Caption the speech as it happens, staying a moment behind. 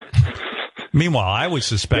Meanwhile, I would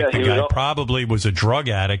suspect the guy probably was a drug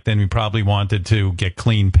addict, and he probably wanted to get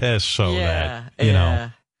clean piss so that, you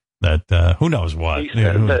know, that who knows what.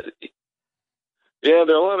 There are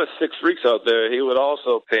a lot of sick freaks out there. He would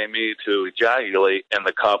also pay me to ejaculate in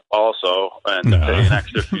the cup also and pay an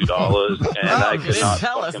extra few dollars. And I could not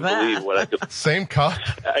fucking believe what I could... Same cup?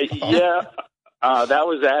 That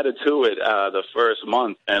was added to it the first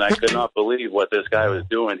month, and I could not believe what this guy was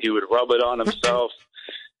doing. He would rub it on himself,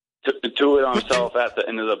 to it on himself at the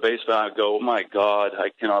end of the basement. I'd go, oh, my God, I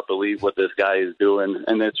cannot believe what this guy is doing.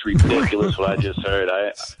 And it's ridiculous what I just heard.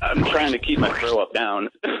 I'm trying to keep my throw up down.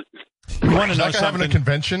 You want to know something? Having a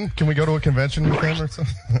convention? Can we go to a convention with him or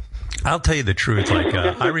something? I'll tell you the truth. Like,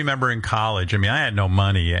 I remember in college, I mean, I had no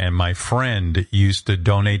money, and my friend used to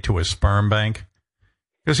donate to a sperm bank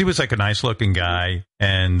because he was like a nice looking guy,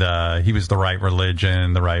 and he was the right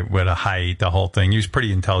religion, with a height, the whole thing. He was a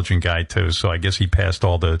pretty intelligent guy too, so I guess he passed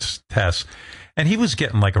all the tests. And he was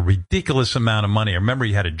getting like a ridiculous amount of money. I remember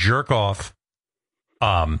he had to jerk off,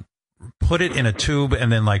 put it in a tube,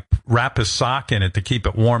 and then like wrap a sock in it to keep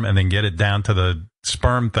it warm, and then get it down to the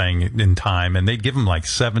sperm thing in time. And they'd give him like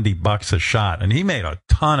 $70 a shot, and he made a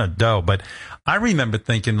ton of dough. But I remember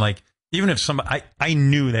thinking, like, even if somebody, I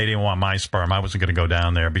knew they didn't want my sperm, I wasn't going to go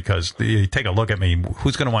down there because you take a look at me,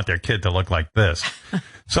 who's going to want their kid to look like this?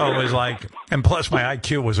 So it was like, and plus my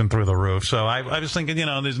IQ wasn't through the roof. So I was thinking, you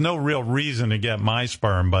know, there's no real reason to get my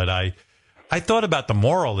sperm, but I thought about the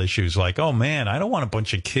moral issues, like, oh man, I don't want a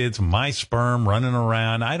bunch of kids, my sperm running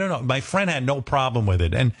around. I don't know. My friend had no problem with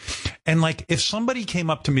it. And like, if somebody came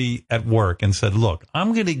up to me at work and said, look,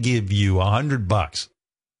 I'm going to give you $100.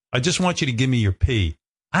 I just want you to give me your pee.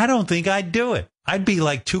 I don't think I'd do it. I'd be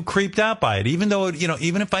like too creeped out by it, even though, you know,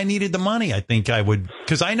 even if I needed the money, I think I would,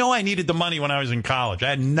 because I know I needed the money when I was in college.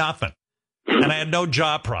 I had nothing. And I had no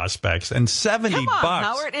job prospects. And $70. Come on,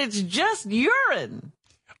 Howard, it's just urine.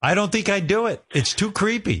 I don't think I'd do it. It's too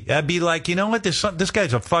creepy. I'd be like, you know what? This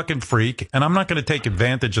guy's a fucking freak, and I'm not going to take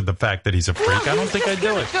advantage of the fact that he's a freak. I don't think I'd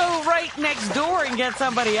do it. Go right next door and get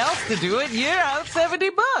somebody else to do it. You're out $70.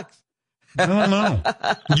 I don't know.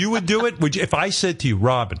 You would do it? Would you, if I said to you,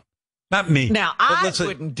 Robin, not me. Now, I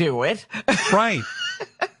wouldn't do it. Right.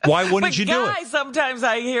 Why wouldn't you do it? Guys, sometimes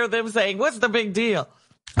I hear them saying, what's the big deal?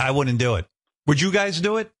 I wouldn't do it. Would you guys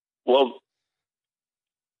do it? Well,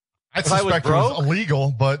 I suspect it was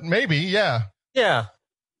illegal, but maybe, yeah. Yeah.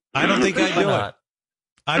 I don't think I'd do it.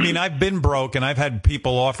 I mean, I've been broke, and I've had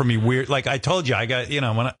people offer me weird, like I told you, I got, you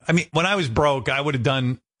know, when I was broke, I would have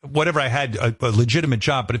done whatever I had, a legitimate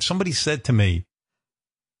job. But if somebody said to me,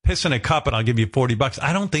 piss in a cup and I'll give you $40,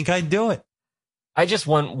 I don't think I'd do it. I just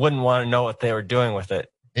wouldn't want to know what they were doing with it.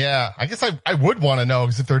 Yeah, I guess I would want to know,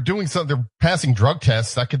 because if they're doing something, they're passing drug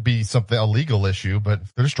tests, that could be something, a legal issue, but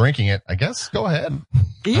if they're just drinking it, I guess, go ahead.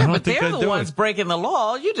 Yeah, but they're the ones breaking the law.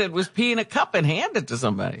 All you did was pee in a cup and hand it to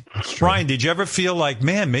somebody. Brian, did you ever feel like,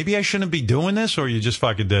 man, maybe I shouldn't be doing this, or you just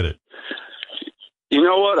fucking did it? You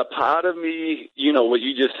know what? A part of me, you know, what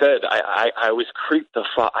you just said, I was creeped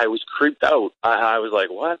out. I was like,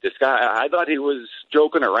 what? This guy, I thought he was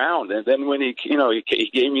joking around. And then when he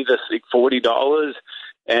gave me this like $40,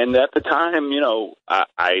 and at the time, you know,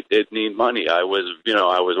 I did need money. I was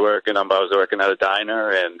working at a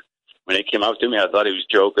diner, and when he came up to me, I thought he was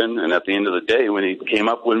joking. And at the end of the day, when he came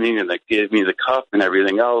up with me and like gave me the cup and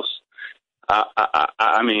everything else,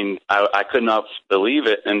 I mean, I could not believe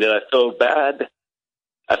it. And did I feel bad?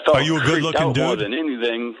 I felt Are you a good-looking dude? More than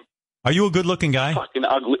anything. Are you a good-looking guy? Fucking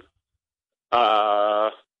ugly.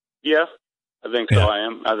 Yeah, I think so. Yeah. I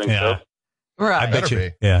am. I think so. Right. I bet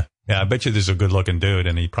you. Yeah. I bet you this is a good-looking dude,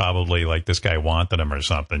 and he probably, like, this guy wanted him or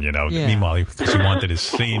something, you know. Yeah. Meanwhile, he wanted his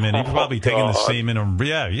semen. He's probably taking the semen. And,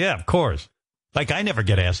 yeah, of course. Like, I never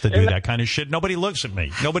get asked to do that kind of shit. Nobody looks at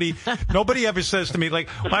me. Nobody ever says to me, like,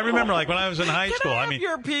 I remember, like, when I was in high school, I mean,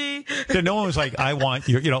 your pee? No one was like, I want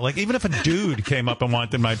your, you know, like, even if a dude came up and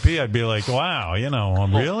wanted my pee, I'd be like, wow, you know,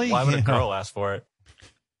 really? Why would a girl ask for it?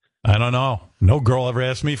 I don't know. No girl ever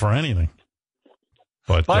asked me for anything.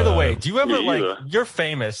 But by the way, do you ever, like, you're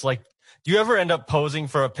famous, like, do you ever end up posing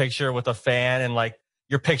for a picture with a fan and, like,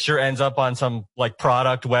 your picture ends up on some, like,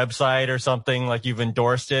 product website or something, like you've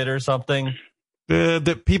endorsed it or something?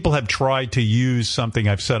 The people have tried to use something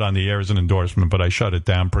I've said on the air as an endorsement, but I shut it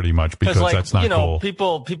down pretty much because like, that's not cool.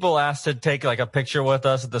 People asked to take like a picture with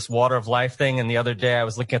us at this Water of Life thing, and the other day I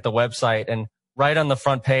was looking at the website, and right on the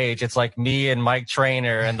front page, it's like me and Mike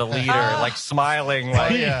Trainer and the leader, like smiling,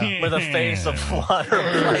 like with a face of Water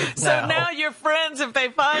of Life. So now your friends, if they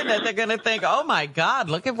find that, they're going to think, "Oh my God,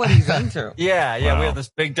 look at what he's into." Yeah, wow. We have this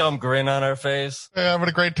big dumb grin on our face. Yeah, what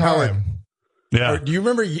a great time. Yeah. Do you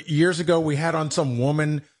remember years ago we had on some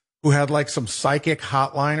woman who had like some psychic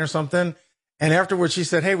hotline or something. And afterwards she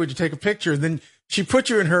said, "Hey, would you take a picture?" And then she put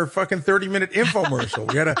you in her fucking 30-minute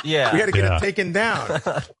infomercial. We had to get it taken down.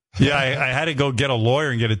 Yeah, I had to go get a lawyer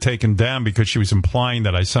and get it taken down because she was implying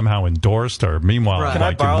that I somehow endorsed her. Meanwhile, Can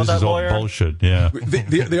I borrow this that is all lawyer? bullshit. Yeah.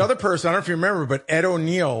 The other person, I don't know if you remember, but Ed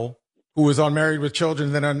O'Neill, who was on Married with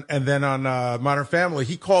Children and then on Modern Family,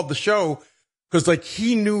 he called the show because like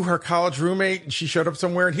he knew her college roommate and she showed up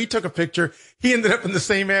somewhere and he took a picture. He ended up in the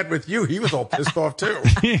same ad with you. He was all pissed off too.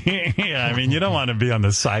 Yeah, I mean, you don't want to be on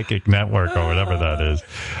the Psychic Network or whatever that is.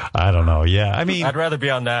 I don't know. Yeah, I mean, I'd rather be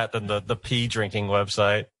on that than the pee drinking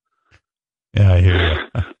website. Yeah, I hear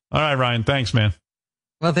you. All right, Ryan. Thanks, man.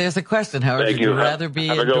 Well, there's a question, Howard. Would you rather be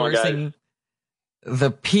endorsing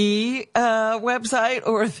the P website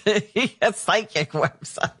or the Psychic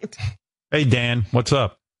website? Hey, Dan, what's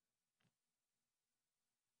up?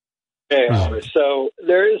 Hey, so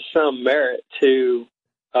there is some merit to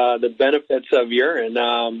the benefits of urine.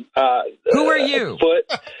 Who are you?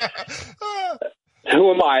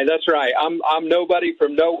 Who am I? That's right. I'm nobody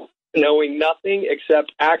from knowing nothing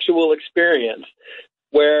except actual experience.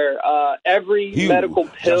 Where every medical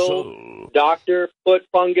pill, doctor, foot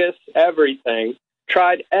fungus, everything,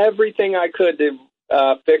 tried everything I could to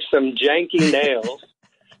fix some janky nails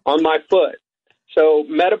on my foot. So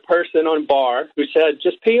met a person on bar who said,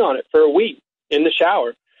 just pee on it for a week in the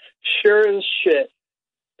shower. Sure as shit,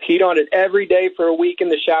 peed on it every day for a week in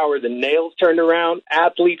the shower. The nails turned around,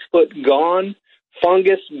 athlete's foot gone,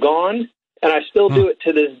 fungus gone, and I still do it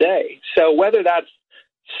to this day. So whether that's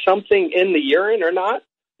something in the urine or not,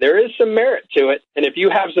 there is some merit to it. And if you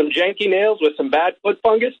have some janky nails with some bad foot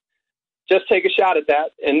fungus, just take a shot at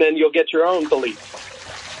that, and then you'll get your own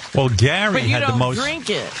belief. Well, Gary had the most. Drink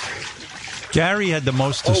it. Gary had the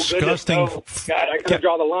most disgusting. Oh, God, I gotta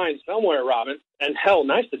draw the line somewhere, Robin. And hell,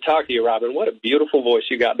 nice to talk to you, Robin. What a beautiful voice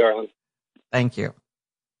you got, darling. Thank you.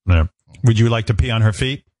 Yeah. Would you like to pee on her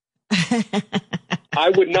feet? I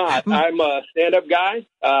would not. I'm a stand-up guy.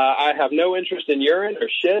 I have no interest in urine or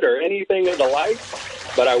shit or anything of the like.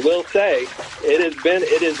 But I will say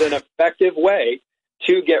it is an effective way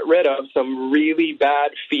to get rid of some really bad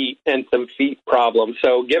feet and some feet problems.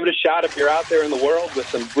 So give it a shot if you're out there in the world with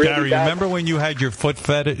some really Gary, bad... remember when you had your foot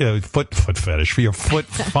fetish for your foot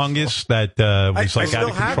fungus that was like out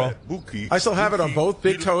of control? I still have it on both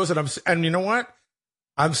big toes, and you know what?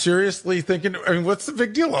 I'm seriously thinking. I mean, what's the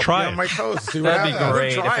big deal? I'll Try be on my toes. That'd be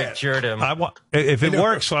great if it cured him. If it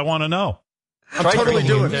works, I want to know. I'm totally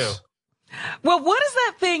doing this. Well, what is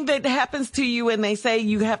that thing that happens to you and they say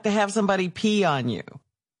you have to have somebody pee on you?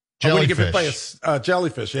 Jellyfish. When you get bit by a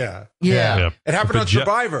jellyfish, yeah. It happened on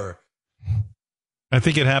Survivor. I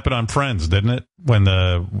think it happened on Friends, didn't it?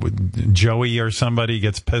 When Joey or somebody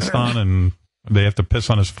gets pissed on and they have to piss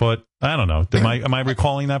on his foot. I don't know. Am I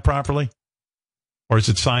recalling that properly? Or is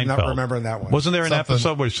it Seinfeld? I'm not remembering that one. Wasn't there an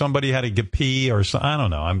episode where somebody had to get pee or something? I don't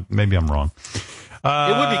know. Maybe I'm wrong.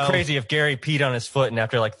 It would be crazy if Gary peed on his foot and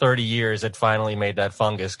after like 30 years it finally made that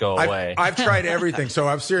fungus go away. I've tried everything, so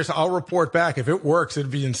I'm serious. I'll report back. If it works,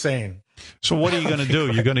 it'd be insane. So what are you going to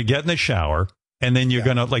do? You're going to get in the shower, and then you're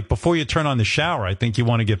going to, like, before you turn on the shower, I think you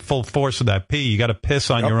want to get full force of that pee. You got to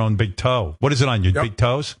piss on your own big toe. What is it on, your big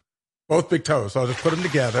toes? Both big toes. So I'll just put them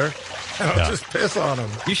together, and I'll just piss on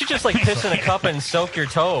them. You should just, like, piss in a cup and soak your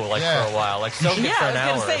toe, for a while. Like, soak it for an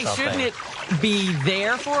hour or something. Shouldn't it be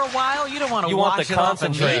there for a while? You don't want to wash it off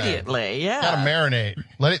immediately. Yeah. Gotta marinate.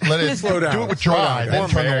 Let it slow down. Do it with dry, then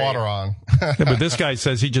turn the water on. Yeah, but this guy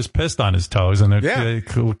says he just pissed on his toes and it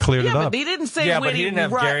cleared it up. But he didn't say when but he didn't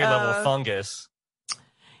have Gary level fungus.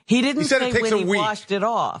 He didn't say when he washed it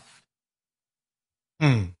off.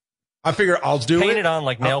 I figure I'll do it. Paint it on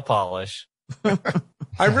like nail polish.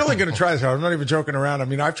 I'm really going to try this. I'm not even joking around. I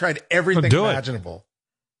mean, I've tried everything imaginable.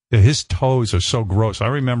 His toes are so gross. I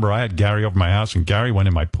remember I had Gary over my house, and Gary went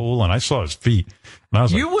in my pool, and I saw his feet. And I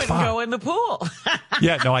was you wouldn't go in the pool.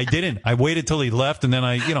 Yeah, no, I didn't. I waited till he left, and then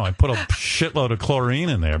I put a shitload of chlorine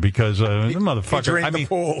in there because the motherfucker. The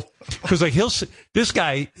pool. Because like this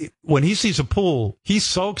guy, when he sees a pool, he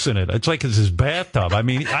soaks in it. It's like it's his bathtub. I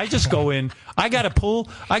mean, I just go in. I got a pool.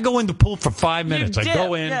 I go in the pool for 5 minutes. I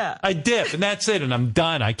go in, I dip, and that's it, and I'm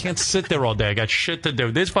done. I can't sit there all day. I got shit to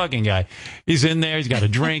do. This fucking guy, he's in there. He's got a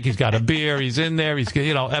drink. He's got a beer. He's in there. He's,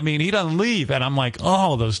 I mean, he doesn't leave, and I'm like,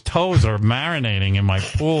 oh, those toes are marinating in my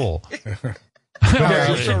pool.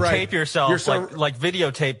 You should tape yourself, like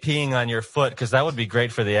videotape peeing on your foot, because that would be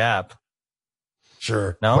great for the app.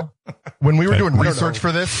 Sure. No? When we were doing research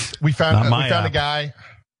for this, we found a guy.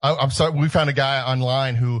 I'm sorry. We found a guy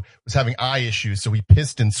online who was having eye issues, so he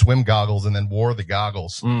pissed in swim goggles and then wore the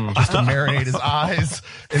goggles just to marinate his eyes.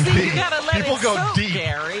 And you gotta let people it go soak, deep.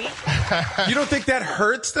 Gary. You don't think that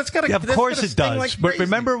hurts? That's gotta. Yeah, of course it does. Like but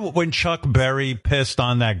remember when Chuck Berry pissed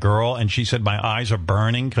on that girl and she said, "My eyes are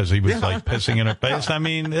burning" because he was like pissing in her face? I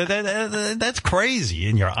mean, that's crazy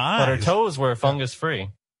in your eyes. But her toes were fungus free.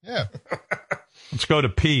 Yeah. Let's go to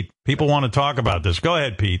Pete. People want to talk about this. Go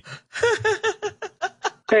ahead, Pete.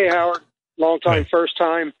 Hey, Howard. Long time, Right. first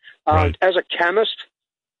time. Right. As a chemist,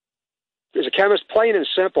 plain and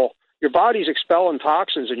simple, your body's expelling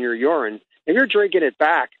toxins in your urine, and you're drinking it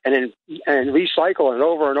back and recycling it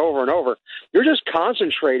over and over and over. You're just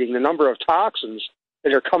concentrating the number of toxins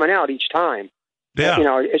that are coming out each time. Yeah. You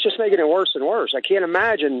know, it's just making it worse and worse. I can't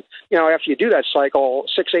imagine, you know, after you do that cycle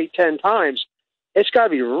 6, 8, 10 times, it's got to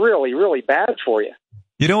be really, really bad for you.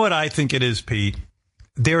 You know what I think it is, Pete?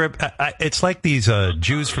 It's like these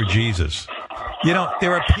Jews for Jesus. You know,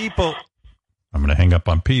 there are people. I'm going to hang up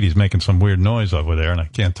on Pete. He's making some weird noise over there, and I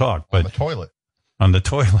can't talk. But On the toilet. On the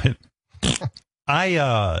toilet.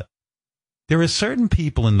 There are certain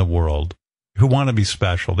people in the world who want to be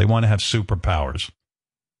special. They want to have superpowers.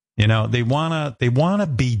 You know, they want to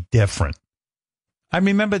be different. I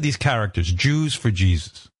remember these characters, Jews for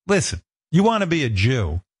Jesus. Listen, you want to be a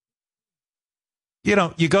Jew. You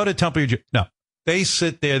know, you go to Temple, no. They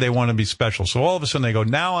sit there, they want to be special. So all of a sudden they go,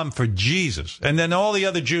 now I'm for Jesus. And then all the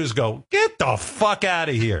other Jews go, get the fuck out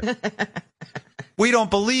of here. We don't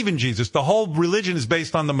believe in Jesus. The whole religion is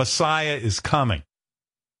based on the Messiah is coming.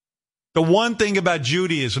 The one thing about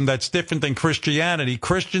Judaism that's different than Christianity,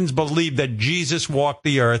 Christians believe that Jesus walked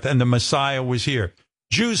the earth and the Messiah was here.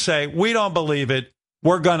 Jews say, we don't believe it.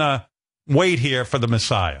 We're going to wait here for the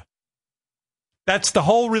Messiah. That's the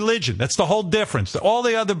whole religion. That's the whole difference. All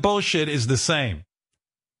the other bullshit is the same.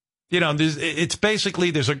 You know, it's basically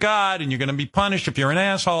there's a God and you're going to be punished if you're an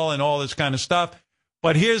asshole and all this kind of stuff.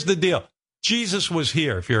 But here's the deal. Jesus was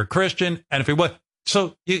here if you're a Christian and if he was.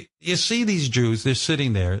 So you see these Jews, they're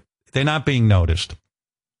sitting there. They're not being noticed.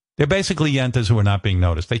 They're basically yentas who are not being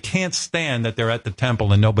noticed. They can't stand that they're at the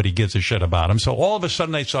temple and nobody gives a shit about them. So all of a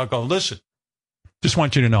sudden they start going, listen, just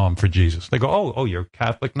want you to know I'm for Jesus. They go, oh, you're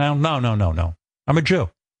Catholic now? No. I'm a Jew.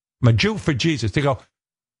 I'm a Jew for Jesus. They go,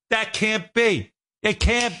 that can't be. It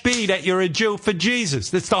can't be that you're a Jew for Jesus.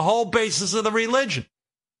 That's the whole basis of the religion.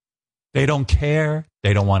 They don't care.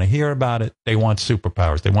 They don't want to hear about it. They want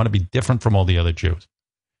superpowers. They want to be different from all the other Jews.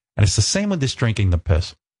 And it's the same with this drinking the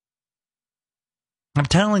piss. I'm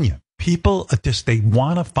telling you, people are just, they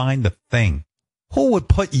want to find the thing. Who would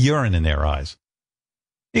put urine in their eyes?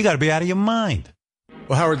 You got to be out of your mind.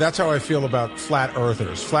 Well, Howard, that's how I feel about flat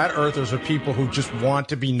earthers. Flat earthers are people who just want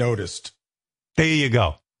to be noticed. There you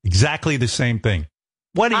go. Exactly the same thing.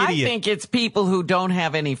 What idiot. I think it's people who don't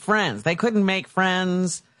have any friends. They couldn't make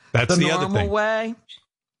friends That's the normal other thing. way.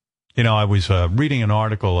 You know, I was reading an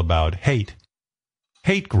article about hate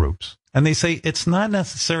groups. And they say it's not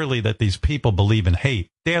necessarily that these people believe in hate.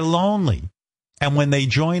 They're lonely. And when they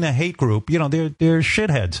join a hate group, you know, they're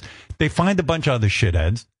shitheads. They find a bunch of other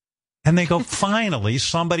shitheads. And they go, finally,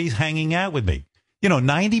 somebody's hanging out with me. You know,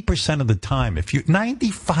 90% of the time,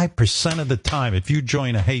 95% of the time, if you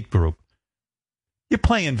join a hate group, you're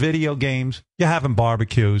playing video games, you're having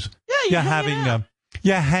barbecues, you're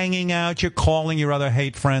hanging out, you're calling your other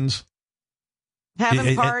hate friends.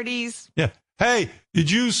 Having parties. Yeah. Hey,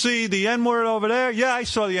 did you see the N-word over there? Yeah, I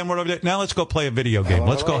saw the N-word over there. Now let's go play a video game.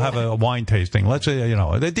 Let's go have a wine tasting. Let's,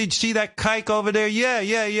 did you see that kike over there? Yeah.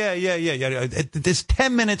 There's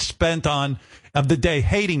 10 minutes spent of the day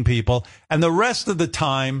hating people, and the rest of the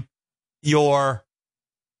time, you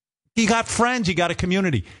got friends, you got a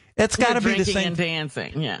community. It's got to be the same. And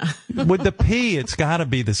dancing, yeah. With the P, it's got to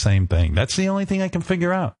be the same thing. That's the only thing I can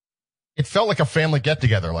figure out. It felt like a family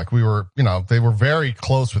get-together. Like we were, they were very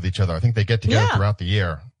close with each other. I think they get together throughout the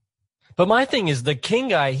year. But my thing is the King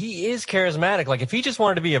guy, he is charismatic. Like if he just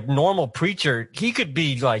wanted to be a normal preacher, he could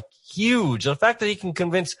be like huge. The fact that he can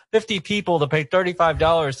convince 50 people to pay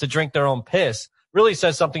 $35 to drink their own piss really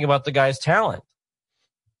says something about the guy's talent.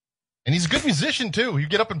 And he's a good musician too. He'd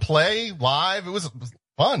get up and play live. It was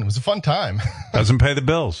fun. It was a fun time. Doesn't pay the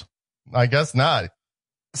bills. I guess not.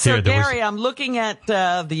 So, Gary, I'm looking at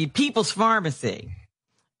the People's Pharmacy,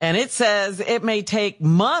 and it says it may take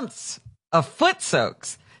months of foot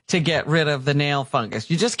soaks to get rid of the nail fungus.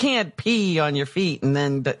 You just can't pee on your feet and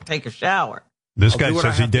then take a shower. This guy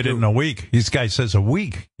says he did it in a week. This guy says a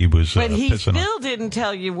week he was But he pissing still didn't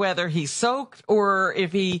tell you whether he soaked or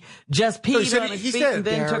if he just peed on his feet and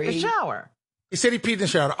then took a shower. He said he peed in the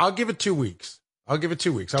shower. I'll give it 2 weeks. I'm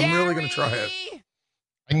really going to try it.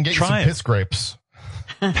 I can get you some piss grapes.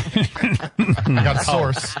 I got a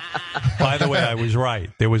source. By the way, I was right.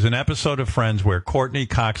 There was an episode of Friends where Courtney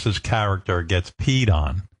Cox's character gets peed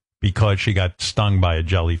on because she got stung by a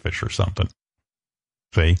jellyfish or something.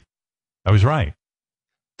 See? I was right.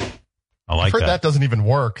 I like I've heard that doesn't even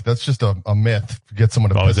work. That's just a myth to get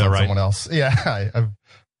someone to piss on someone else. Yeah.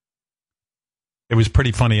 It was a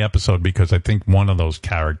pretty funny episode because I think one of those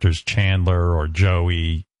characters, Chandler or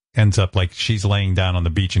Joey, ends up like she's laying down on the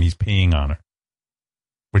beach and he's peeing on her,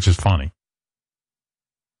 which is funny.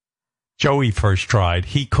 Joey first tried.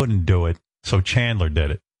 He couldn't do it, so Chandler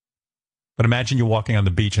did it. But imagine you're walking on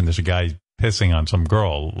the beach and there's a guy pissing on some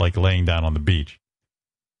girl, like laying down on the beach.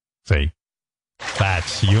 See?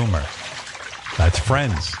 That's humor. That's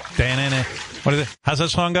Friends. What is it? How's that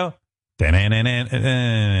song go?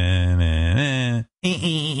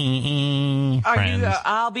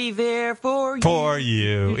 I'll be there for you. For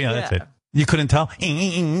you. Yeah, that's it. You couldn't tell?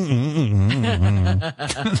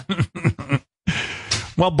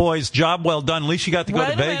 Well, boys, job well done. At least you got to go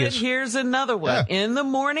to Vegas. Here's another one. Yeah. In the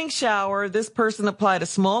morning shower, this person applied a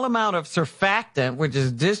small amount of surfactant, which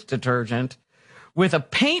is dish detergent, with a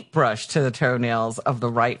paintbrush to the toenails of the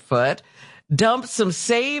right foot, dumped some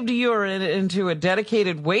saved urine into a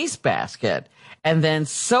dedicated wastebasket, and then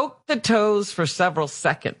soaked the toes for several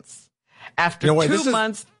seconds. After 2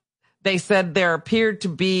 months, they said there appeared to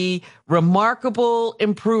be remarkable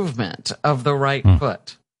improvement of the right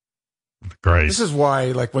foot. Great. This is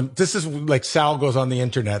why, like Sal goes on the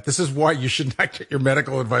internet, this is why you should not get your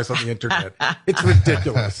medical advice on the internet. It's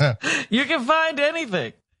ridiculous. You can find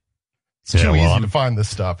anything. It's too easy to find this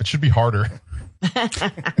stuff. It should be harder.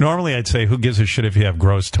 Normally, I'd say, who gives a shit if you have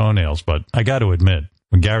gross toenails? But I got to admit,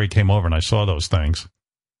 when Gary came over and I saw those things,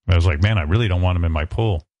 I was like, man, I really don't want them in my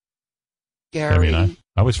pool. Gary. I mean,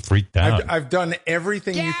 I was freaked out. I've done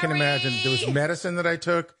everything you can imagine. There was medicine that I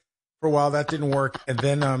took for a while. That didn't work. And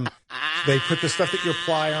then they put the stuff that you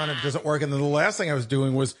apply on. It doesn't work. And then the last thing I was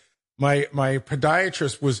doing was my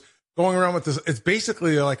podiatrist was going around with this. It's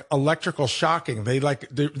basically like electrical shocking. They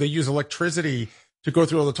use electricity to go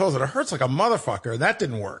through all the toes, and it hurts like a motherfucker. That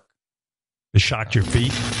didn't work. It shocked your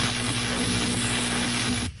feet?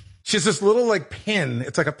 She's this little like pin.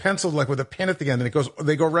 It's like a pencil, like with a pin at the end, and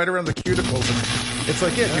they go right around the cuticles, and it's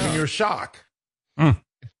like giving you a shock.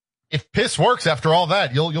 If piss works after all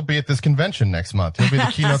that, you'll be at this convention next month. You'll be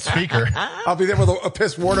the keynote speaker. I'll be there with a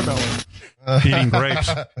piss watermelon. Eating grapes.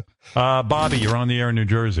 Bobby, you're on the air in New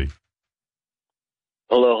Jersey.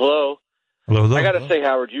 Hello. I got to hello. say,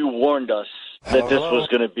 Howard, you warned us that this was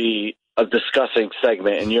going to be a discussing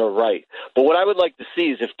segment, and you're right. But what I would like to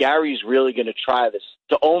see is if Gary's really going to try this,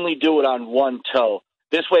 to only do it on one toe.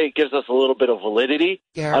 This way it gives us a little bit of validity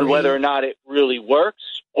on whether or not it really works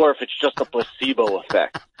or if it's just a placebo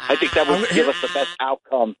effect. I think that would give us the best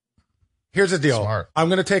outcome. Here's the deal. Smart. I'm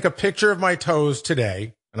going to take a picture of my toes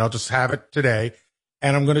today, and I'll just have it today,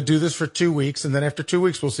 and I'm going to do this for 2 weeks, and then after 2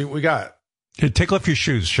 weeks, we'll see what we got. Hey, take off your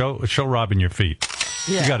shoes. Show Robin your feet.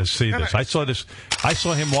 Yeah. You got to see this. I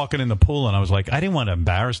saw him walking in the pool, and I was like, I didn't want to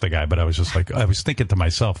embarrass the guy, but I was just like, I was thinking to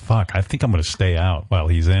myself, fuck, I think I'm going to stay out while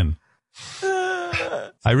he's in.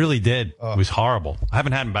 I really did. It was horrible. I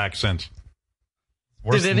haven't had him back since.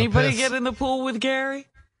 Did anybody get in the pool with Gary?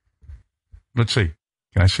 Let's see.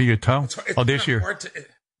 Can I see your toe? There's your. It's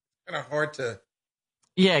kind of hard to.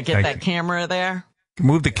 Yeah, get that camera there.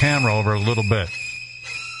 Move the camera over a little bit.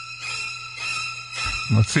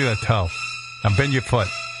 Let's see that toe. Now bend your foot.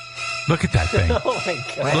 Look at that thing. Oh my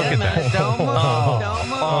God. Look at that. Don't move. Don't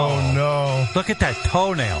move. Oh, no. Look at that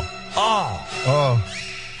toenail. Oh.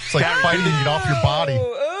 It's like fighting to get off your body.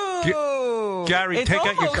 Ooh. Gary, take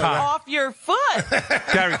out your cock. Off your foot.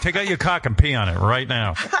 Gary, take out your cock and pee on it right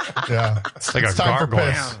now. Yeah. It's like It's a time for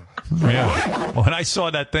gargoyle. piss. Yeah. When I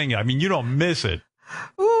saw that thing, I mean, you don't miss it.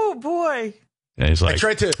 Ooh, boy. And he's like, I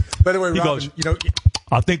tried to. By the way, He Robin, goes,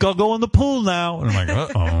 I think I'll go in the pool now. And I'm like,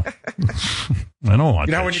 uh-oh. I don't want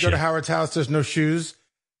you know that how when you shit. go to Howard's house, there's no shoes.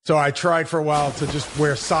 So I tried for a while to just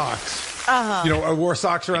wear socks. I wore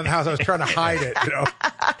socks around the house. I was trying to hide it,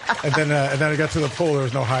 and then I got to the pool. There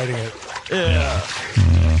was no hiding it. Yeah,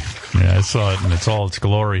 I saw it in all its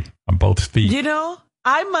glory on both feet. You know,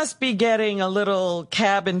 I must be getting a little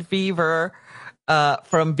cabin fever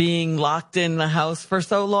from being locked in the house for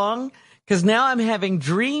so long, because now I'm having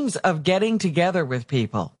dreams of getting together with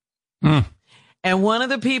people. And one of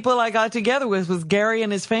the people I got together with was Gary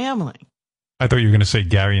and his family. I thought you were going to say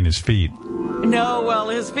Gary and his feet. No, well,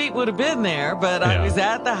 his feet would have been there, but I was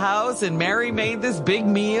at the house and Mary made this big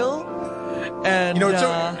meal. And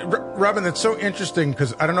Robin, that's so interesting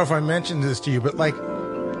because I don't know if I mentioned this to you, but like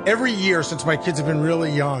every year since my kids have been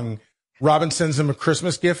really young, Robin sends him a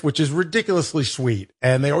Christmas gift, which is ridiculously sweet.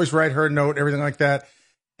 And they always write her a note, everything like that.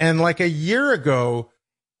 And like a year ago,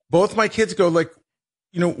 both my kids go like,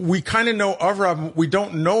 we kind of know of Robin. We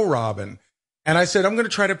don't know Robin. And I said, I'm going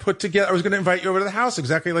to try to I was going to invite you over to the house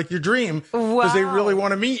exactly like your dream because they really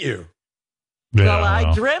want to meet you. Yeah, well,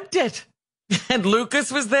 I dreamt it. And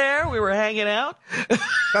Lucas was there. We were hanging out.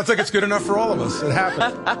 Sounds like it's good enough for all of us. It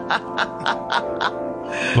happened.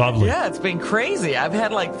 Lovely. Yeah, it's been crazy. I've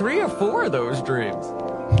had like 3 or 4 of those dreams.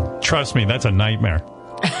 Trust me, that's a nightmare.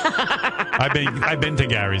 I've been to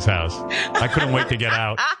Gary's house. I couldn't wait to get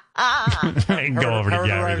out and go over to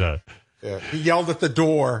Gary's house. Yeah, he yelled at the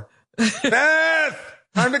door. Beth,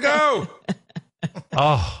 time to go.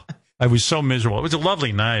 Oh, I was so miserable. It was a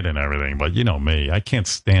lovely night and everything, but you know me. I can't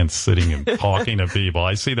stand sitting and talking to people.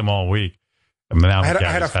 I see them all week. I'm now at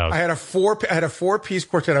Gary's house. I had a 4-piece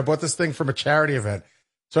quartet. I bought this thing from a charity event.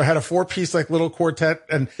 So I had a 4-piece like little quartet,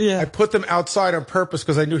 and I put them outside on purpose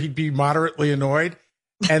because I knew he'd be moderately annoyed.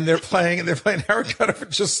 And they're playing Howard got up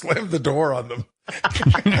and just slammed the door on them.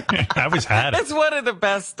 I was had it. That's one of the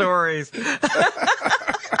best stories.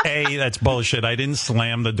 A, that's bullshit. I didn't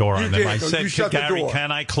slam the door on them. I said, Gary,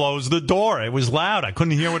 can I close the door? It was loud. I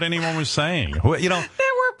couldn't hear what anyone was saying. There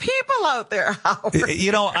were people out there, Howard.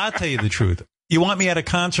 I'll tell you the truth. You want me at a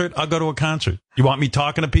concert? I'll go to a concert. You want me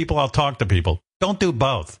talking to people? I'll talk to people. Don't do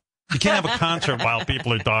both. You can't have a concert while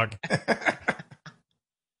people are talking.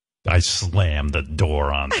 I slammed the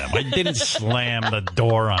door on them. I didn't slam the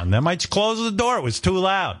door on them. I just closed the door. It was too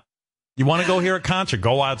loud. You want to go hear a concert?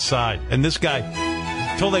 Go outside. And this guy,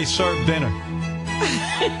 until they served dinner,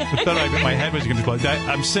 I thought my head was going to close.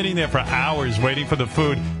 I'm sitting there for hours waiting for the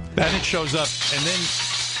food. Then it shows up, and then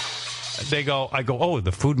I go, oh,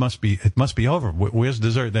 the food must be over. Where's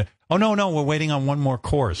dessert? Oh, no, we're waiting on one more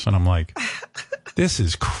course. And I'm like, this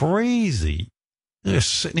is crazy. They're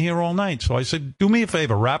sitting here all night. So I said, do me a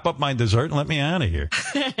favor, wrap up my dessert and let me out of here.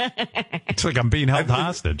 It's like I'm being held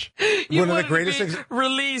hostage. One of the greatest things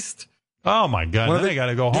released. Oh my God. Then I got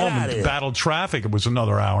to go home and battle traffic. It was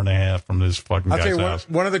another hour and a half from this fucking guy's house.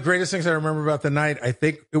 One of the greatest things I remember about the night, I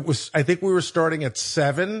think we were starting at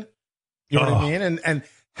 7. You know what I mean? And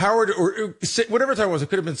Howard, or whatever time it was, it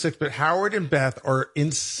could have been 6, but Howard and Beth are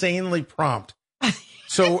insanely prompt.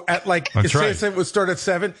 So at it would start at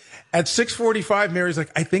 7. At 6:45, Mary's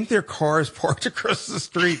like, I think their car is parked across the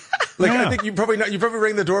street. I think you probably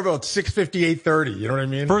rang the doorbell at 6:50, 8:30. You know what I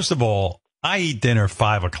mean? First of all, I eat dinner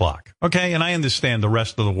 5 o'clock. Okay. And I understand the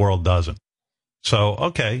rest of the world doesn't. So,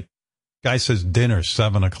 okay. Guy says dinner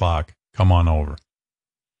 7 o'clock. Come on over.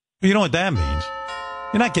 You know what that means?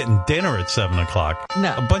 You're not getting dinner at 7 o'clock.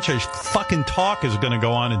 No. A bunch of fucking talk is going to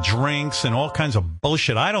go on and drinks and all kinds of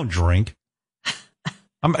bullshit. I don't drink.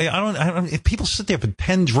 If people sit there for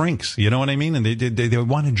 10 drinks, you know what I mean? And they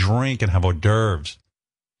want to drink and have hors d'oeuvres.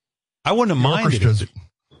 I wouldn't have minded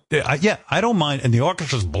it. I don't mind. And the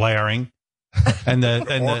orchestra's blaring. And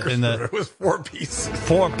it was 4 pieces.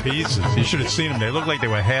 4 pieces. You should have seen them. They looked like they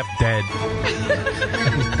were half dead.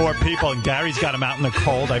 Poor people. And Gary's got them out in the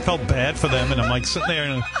cold. I felt bad for them. And I'm like sitting there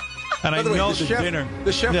and I know the dinner.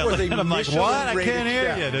 The chef was a and I'm like, what? I can't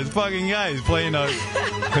hear you. This fucking guy is playing a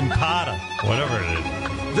cantata, whatever it is.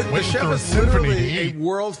 The chef is literally a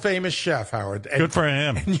world famous chef, Howard. Good for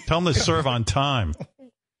him. Tell him to serve on time.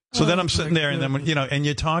 So then I'm sitting there, and then and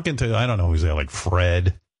you're talking to I don't know who's there, like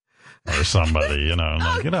Fred or somebody,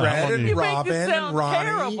 Fred and Robin and Ronnie.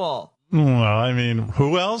 Terrible. Well, I mean,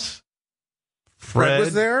 who else? Fred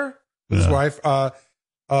was there. His wife.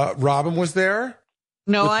 Robin was there.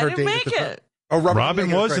 No, I didn't make it. Oh, Robin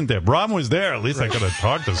wasn't there. Robin was there. At least I could have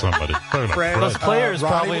talked to somebody. Those players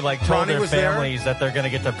probably told their families that they're going to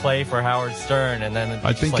get to play for Howard Stern, and then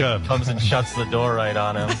it comes and shuts the door right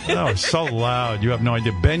on him. No, it's so loud. You have no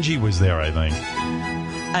idea. Benji was there, I think.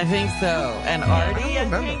 I think so. And Artie, I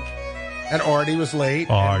think. And Artie was late.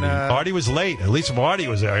 Artie was late. At least if Artie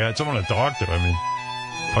was there, I had someone to talk to. I mean,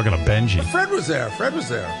 talking to Benji. But Fred was there.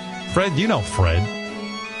 Fred, you know Fred.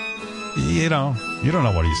 You don't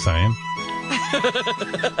know what he's saying.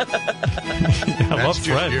 I love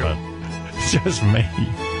Fred, but it's just me.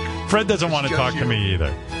 Fred doesn't want to talk to me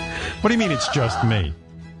either. What do you mean it's just me?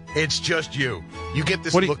 It's just you. You get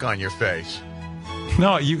this look on your face.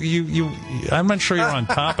 No, you. I'm not sure you're on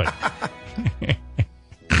topic.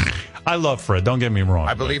 I love Fred. Don't get me wrong.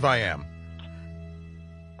 I believe I am.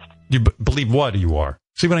 You believe what you are?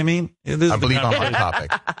 See what I mean? I believe I'm on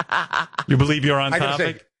topic. You believe you're on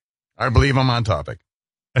topic? I believe I'm on topic.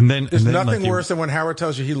 And then there's nothing worse than when Howard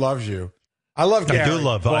tells you he loves you. I love Gary. I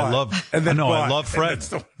love Fred.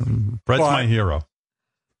 Fred's my hero.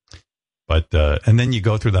 But, and then you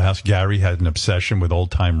go through the house. Gary had an obsession with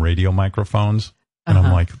old time radio microphones. And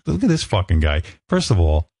I'm like, look at this fucking guy. First of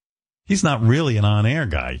all, he's not really an on air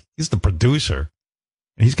guy. He's the producer.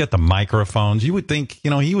 And he's got the microphones. You would think,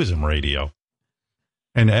 he was in radio.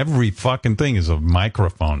 And every fucking thing is a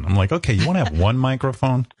microphone. I'm like, okay, you want to have one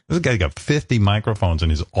microphone? This guy got 50 microphones in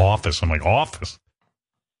his office. I'm like, office?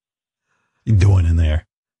 What you doing in there?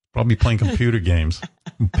 Probably playing computer games.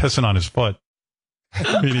 I'm pissing on his foot.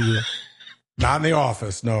 Not in the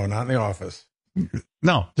office. No, not in the office.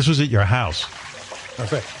 No, this was at your house.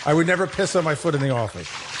 Okay. I would never piss on my foot in the office.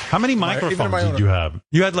 How many microphones did you have?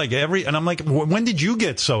 You had like and I'm like, when did you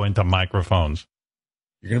get so into microphones?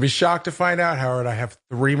 You're going to be shocked to find out, Howard, I have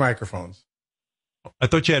 3 microphones. I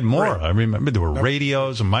thought you had more. I remember there were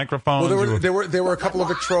radios and microphones. Well, there were a couple of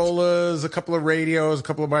Victrolas, a couple of radios, a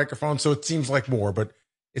couple of microphones, so it seems like more, but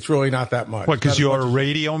it's really not that much. What, because you're a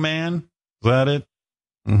radio man? Is that it?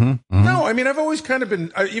 Mm-hmm, mm-hmm. No, I mean, I've always kind of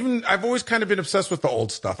been obsessed with the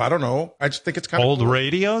old stuff. I don't know. I just think it's kind of old cool.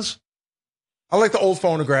 Radios. I like the old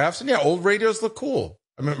phonographs, and old radios look cool.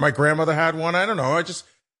 I mean, my grandmother had one. I don't know.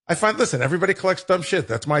 Listen, everybody collects dumb shit.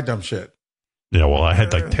 That's my dumb shit. Yeah, well, I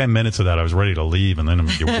had like 10 minutes of that. I was ready to leave, and then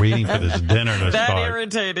you're waiting for this dinner to that start. That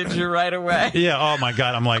irritated you right away. Yeah. Oh my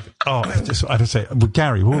God. I'm like, I just say, well,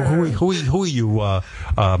 Gary, who are you?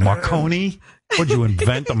 Marconi? Would you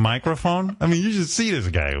invent a microphone? I mean, you should see this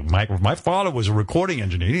guy. My father was a recording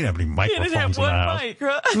engineer. He didn't have any microphones he didn't have in the house. Mic,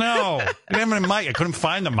 right? No, he didn't have any mic. I couldn't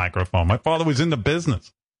find a microphone. My father was in the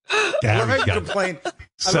business. Gary's got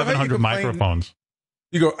 700 microphones.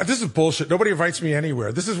 You go, this is bullshit. Nobody invites me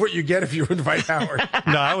anywhere. This is what you get if you invite Howard.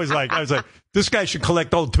 No, I was like, this guy should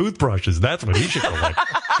collect old toothbrushes. That's what he should collect.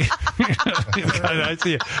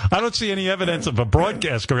 I don't see any evidence of a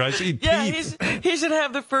broadcaster. I see teeth. He should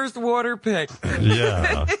have the first water pick.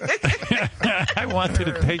 Yeah. I wanted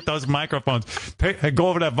to take those microphones, go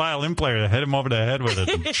over that violin player, hit him over the head with it,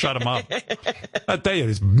 and shut him up. I tell you,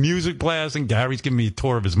 there's music blasting. Gary's giving me a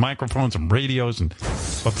tour of his microphones and radios,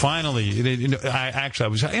 but finally,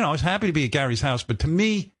 I was happy to be at Gary's house, but to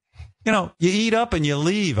me, you eat up and you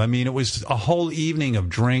leave. I mean, it was a whole evening of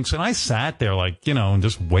drinks, and I sat there and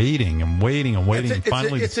just waiting and waiting and waiting. And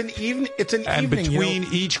finally, it's an evening. And between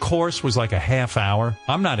each course was like a half hour.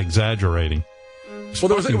 I'm not exaggerating.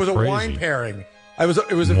 Well, it was a wine pairing. It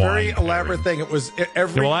was a very elaborate thing. It was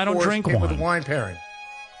every. Well, I don't drink wine. With a wine pairing.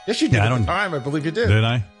 Yes, you did at the time. I believe you did. Did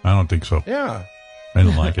I? I don't think so. Yeah. I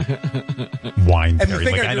don't like it. Wine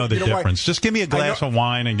pairing. I know the difference. Just give me a glass of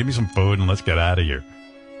wine and give me some food and let's get out of here.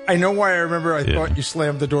 I know why I remember I thought you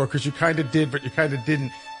slammed the door, because you kind of did, but you kind of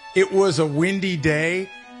didn't. It was a windy day,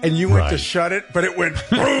 and you went to shut it, but it went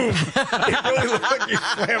boom. It really looked like you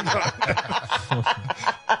slammed on it.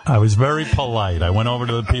 I was very polite. I went over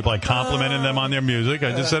to the people. I complimented them on their music.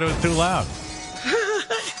 I just said it was too loud.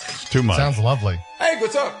 It's too much. Sounds lovely. Hey,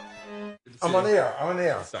 what's up? I'm on the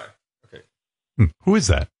air. Sorry. Okay. Who is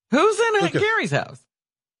that? Who's in Gary's house?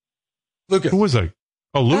 Lucas. Who was that?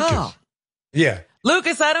 Oh, Lucas. Oh. Yeah.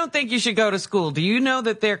 Lucas, I don't think you should go to school. Do you know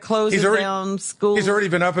that they're closing down schools? He's already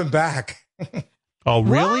been up and back. Oh,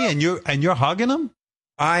 really? What? And you're hugging him?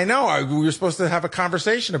 I know. We were supposed to have a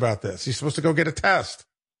conversation about this. He's supposed to go get a test.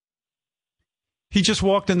 He just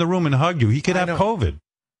walked in the room and hugged you. He could have COVID.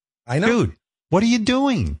 I know. Dude, what are you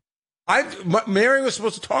doing? Mary was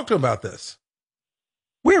supposed to talk to him about this.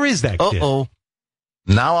 Where is that kid? Uh-oh.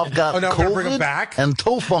 Now I've got COVID bring him back? and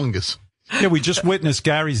toe fungus. Yeah, we just witnessed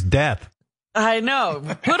Gary's death. I know.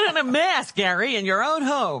 Put on a mask, Gary, in your own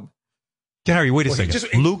home. Gary, wait a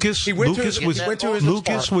second. Lucas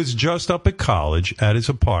was just up at college at his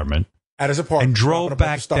apartment. And drove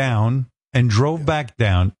back down,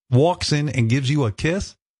 walks in and gives you a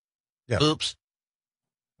kiss? Yeah. Oops.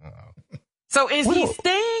 So is he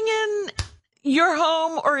staying in your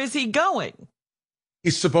home or is he going?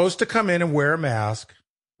 He's supposed to come in and wear a mask,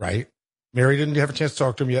 right? Mary didn't have a chance to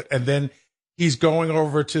talk to him yet. And then he's going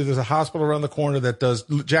over to there's a hospital around the corner that does.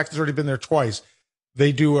 Jackson's already been there twice.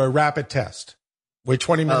 They do a rapid test. Wait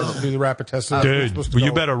 20 minutes to do the rapid test. So dude,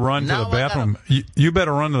 you better run to the bathroom. You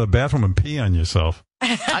better run to the bathroom and pee on yourself.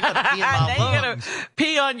 I gotta pee in my lungs. You gotta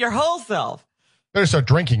pee on your whole self. Better start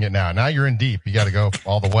drinking it now. Now you're in deep. You got to go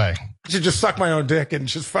all the way. I should just suck my own dick and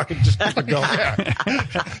just keep it going.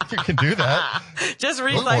 You can do that. Just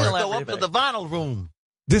recycle Go up to the vinyl room.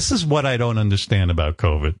 This is what I don't understand about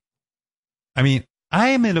COVID. I mean, I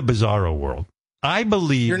am in a bizarro world. I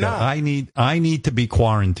believe that I need to be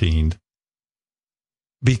quarantined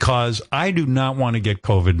because I do not want to get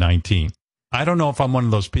COVID-19. I don't know if I'm one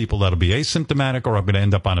of those people that'll be asymptomatic or I'm going to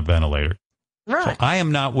end up on a ventilator. Right. So I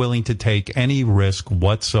am not willing to take any risk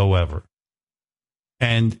whatsoever.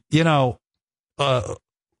 And, you know,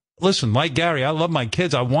 listen, like Gary, I love my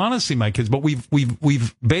kids. I want to see my kids, but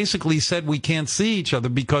we've basically said we can't see each other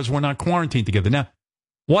because we're not quarantined together. Now,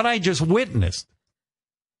 what I just witnessed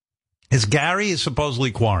is Gary is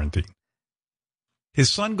supposedly quarantined.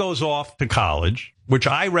 His son goes off to college, which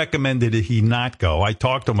I recommended he not go. I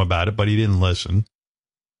talked to him about it, but he didn't listen.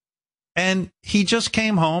 And he just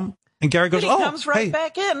came home, and Gary goes, But he comes right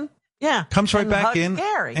back in. Yeah. Comes right and back hugs in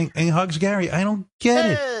Gary. and hugs Gary. I don't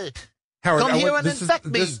get it. Howard, Come here and infect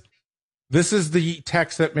me. This is the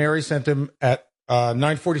text that Mary sent him at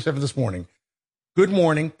 9:47 this morning. Good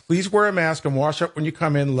morning. Please wear a mask and wash up when you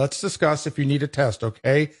come in. Let's discuss if you need a test,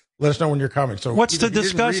 okay? Let us know when you're coming. So what's to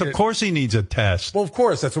discuss? Of course he needs a test. Well, of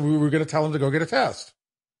course. That's what we were going to tell him to go get a test.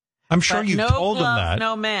 I'm sure But you no told him gloves, that.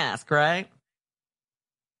 no mask, right?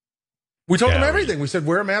 We told him Gary. everything. We said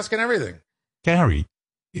wear a mask and everything. Gary,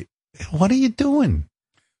 what are you doing?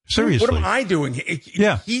 Seriously. What am I doing?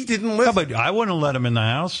 He didn't listen. No, but I wouldn't let him in the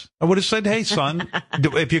house. I would have said, hey, son,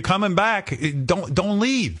 if you're coming back, don't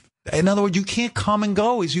leave. In other words, you can't come and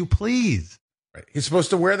go as you please. Right. He's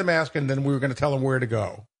supposed to wear the mask, and then we were going to tell him where to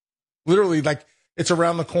go. Literally, like, it's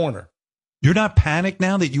around the corner. You're not panicked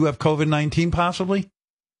now that you have COVID-19 possibly?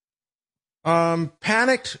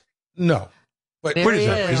 Panicked? No. But where is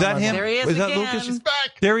that? Is that him? There he is that again. Lucas? He's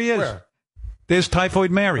back. There he is. Where? There's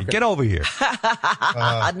Typhoid Mary. Get over here.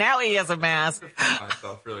 Now he has a mask.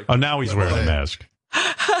 Oh, now he's wearing a mask.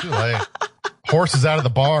 Too late. Horse is out of the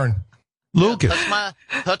barn. Lucas.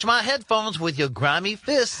 Touch my headphones with your grimy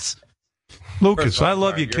fists. Lucas, I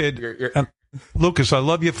love you, kid. Lucas, I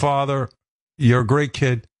love your father. You're a great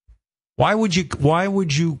kid. Why would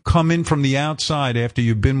you come in from the outside after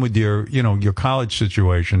you've been with your college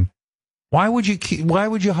situation? Why would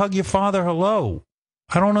you hug your father hello?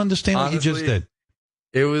 I don't understand what you just did.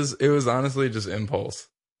 It was honestly just impulse.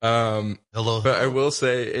 Hello. But I will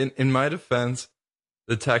say, in my defense,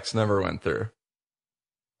 the text never went through.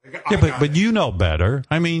 Yeah, but you know better.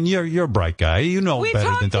 I mean, you're a bright guy. You know We better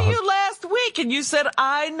talked than to to hug. you last week, and you said,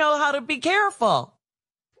 I know how to be careful.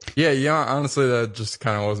 Yeah, honestly, that just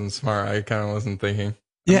kind of wasn't smart. I kind of wasn't thinking.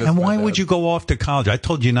 Yeah, and why would you go off to college? I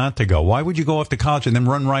told you not to go. Why would you go off to college and then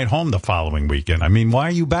run right home the following weekend? I mean, why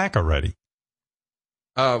are you back already?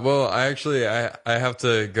 Well, I have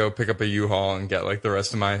to go pick up a U-Haul and get like the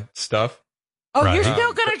rest of my stuff. Oh, Right. you're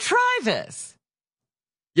still going to try this?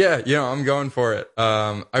 Yeah, I'm going for it.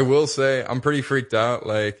 I will say I'm pretty freaked out.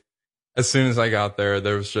 Like, as soon as I got there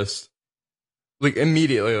was just like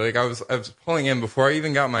immediately, like I was pulling in before I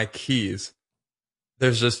even got my keys.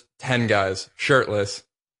 There's just 10 guys shirtless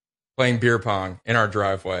playing beer pong in our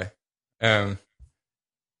driveway. And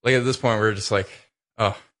like at this point, we're just like,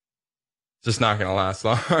 oh, it's just not going to last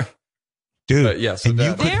long. Dude, but yeah, so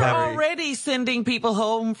They're already sending people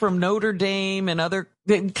home from Notre Dame and other,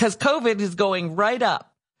 because COVID is going right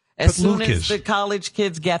up as soon as the college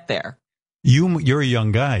kids get there. You're a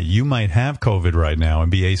young guy. You might have COVID right now and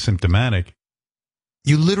be asymptomatic.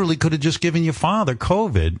 You literally could have just given your father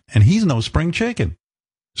COVID, and he's no spring chicken.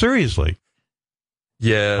 Seriously.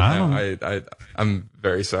 Yeah, I'm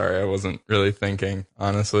very sorry. I wasn't really thinking,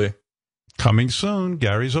 honestly. Coming soon,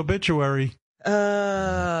 Gary's obituary.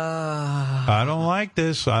 I don't like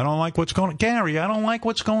this. I don't like what's going on. Gary, I don't like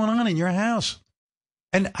what's going on in your house.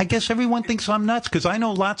 And I guess everyone thinks I'm nuts because I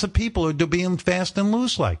know lots of people are being fast and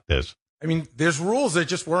loose like this. I mean, there's rules that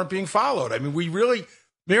just weren't being followed. I mean,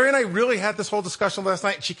 Mary and I really had this whole discussion last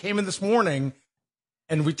night. She came in this morning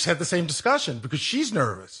and we just had the same discussion because she's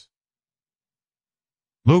nervous.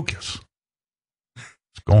 Lucas,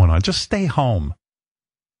 what's going on? Just stay home.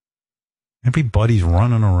 Everybody's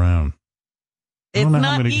running around. It's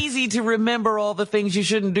not easy to remember all the things you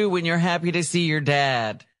shouldn't do when you're happy to see your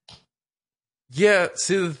dad. Yeah,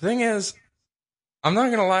 see, the thing is, I'm not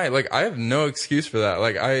gonna lie. Like, I have no excuse for that.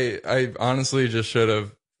 Like, I honestly just should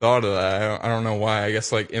have thought of that. I don't know why. I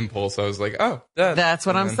guess like impulse. I was like, oh, Dad. That's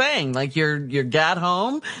what I'm saying. Like you got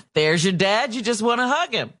home. There's your dad. You just want to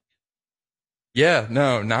hug him. Yeah,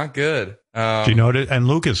 no, not good. Do you know that? And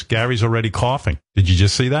Lucas, Gary's already coughing. Did you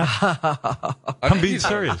just see that? I'm being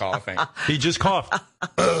serious. Coughing. He just coughed.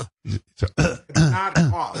 It's not a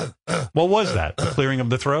cough. What was that? The clearing of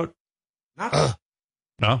the throat? Nothing.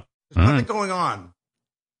 No. There's nothing going on.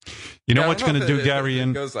 You know what's going to do Gary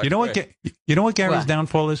in? You know what? You know what Gary's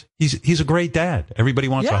downfall is? He's a great dad. Everybody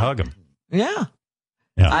wants to hug him. Yeah.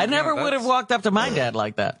 Yeah. I never would have walked up to my dad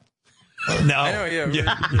like that. No. I know, yeah.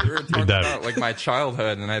 We were talking about like my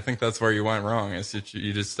childhood, and I think that's where you went wrong. Is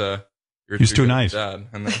you just you're too nice. Dad,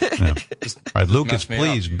 and then just all right, Lucas,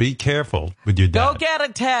 please be careful with your dad. Go get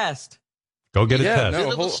a test. Go get a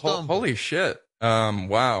test. No, holy shit.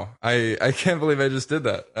 Wow. I can't believe I just did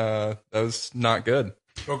that. That was not good.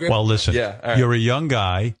 Okay. Well, listen, Yeah, you're a young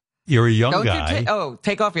guy. You're a young guy.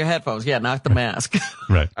 Take off your headphones. Yeah, not the mask.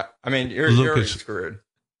 Right. I mean, you're already screwed.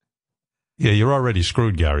 Yeah, you're already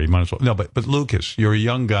screwed, Gary. Might as well. No, but Lucas, you're a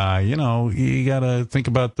young guy. You know, you got to think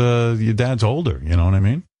about your dad's older. You know what I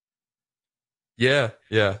mean? Yeah.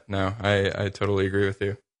 No, I totally agree with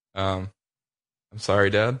you. I'm sorry,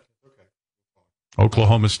 Dad.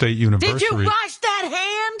 Oklahoma State University. Did you wash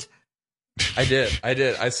that hand? I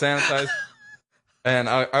did. I sanitized, and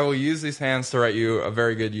I will use these hands to write you a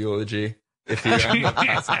very good eulogy if you end up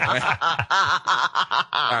passing away.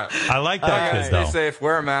 I like that kid, though. Stay safe.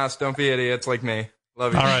 Wear a mask. Don't be idiots like me.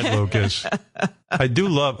 Love you. All right, Lucas. I do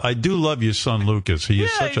love your son, Lucas. He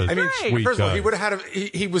is such a sweet first of all, guy. he would have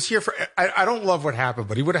he was here for. I don't love what happened,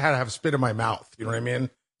 but he would have had to have spit in my mouth. You know what I mean?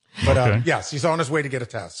 But Okay. yes, he's on his way to get a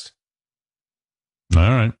test. All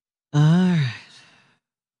right. All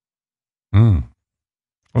right.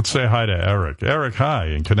 Let's say hi to Eric. Eric, hi,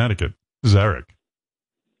 in Connecticut. This is Eric.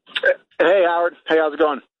 Hey, Howard. Hey, how's it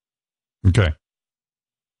going? Okay.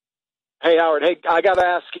 Hey, Howard. Hey, I got to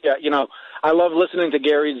ask you, you know, I love listening to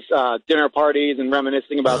Gary's dinner parties and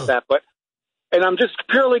reminiscing about that, and I'm just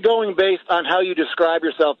purely going based on how you describe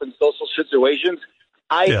yourself in social situations.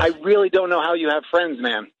 I really don't know how you have friends,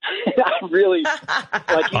 man. I really,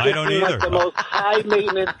 like, you I just don't seem either. like the most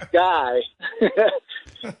high-maintenance guy.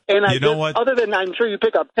 And You know what? Other than I'm sure you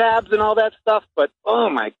pick up tabs and all that stuff, but oh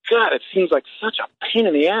my God, it seems like such a pain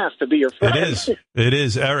in the ass to be your friend. It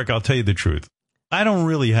is, Eric. I'll tell you the truth. I don't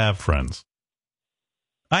really have friends.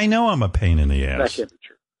 I know I'm a pain in the ass. That can't be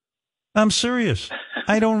true. I'm serious.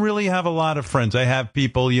 I don't really have a lot of friends. I have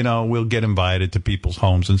people, you know, we'll get invited to people's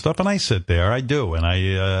homes and stuff, and I sit there. I do, and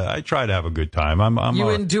I try to have a good time. You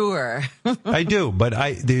endure. I do, but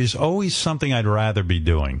there's always something I'd rather be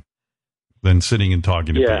doing than sitting and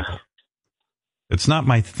talking to people. It's not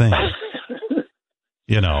my thing.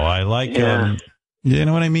 You know, I like, you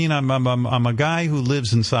know what I mean? I'm a guy who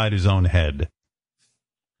lives inside his own head.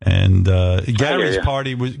 And Gary's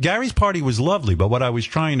party was lovely, but what I was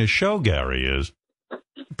trying to show Gary is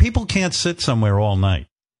people can't sit somewhere all night.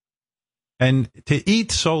 And to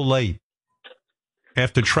eat so late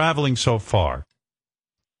after traveling so far,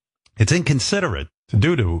 it's inconsiderate to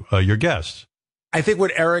do to your guests. I think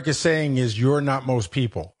what Eric is saying is you're not most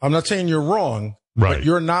people. I'm not saying you're wrong, but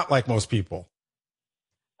you're not like most people.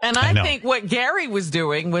 And I think what Gary was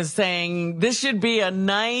doing was saying this should be a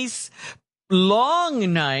nice,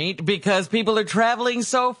 long night because people are traveling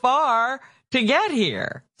so far to get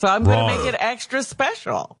here. So I'm going to make it extra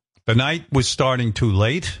special. The night was starting too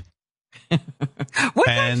late. What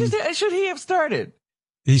time should he have started?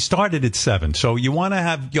 He started at 7. So you want to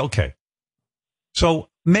have, okay. So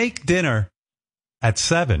make dinner at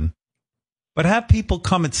 7, but have people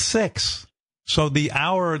come at 6. So the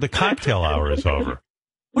cocktail hour is over.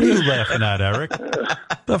 What are you laughing at, Eric?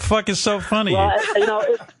 The fuck is so funny? Well, you know,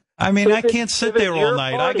 I can't sit there all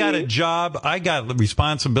night. I got a job. I got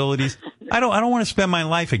responsibilities. I don't want to spend my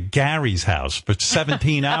life at Gary's house for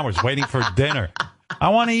 17 hours waiting for dinner. I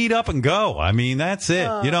want to eat up and go. I mean, that's it.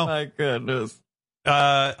 Oh, you know, my goodness.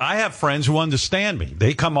 I have friends who understand me.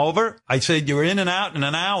 They come over. I say, you're in and out in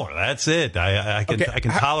an hour. That's it. I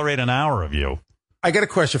can tolerate an hour of you. I got a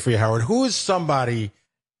question for you, Howard. Who is somebody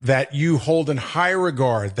that you hold in high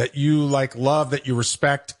regard, that you like, love, that you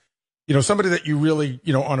respect? You know, somebody that you really,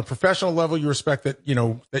 you know, on a professional level, you respect, that, you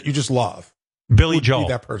know, that you just love. Billy Joel.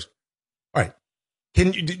 That person. All right.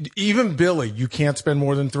 Even Billy, you can't spend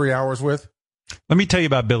more than 3 hours with? Let me tell you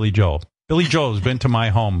about Billy Joel. Billy Joel has been to my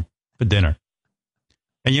home for dinner.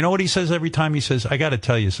 And you know what he says every time? He says, I got to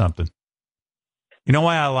tell you something. You know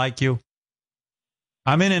why I like you?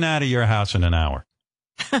 I'm in and out of your house in an hour.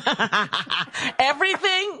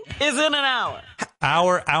 Everything is in an hour.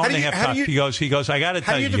 Hour and a half. He goes, I got to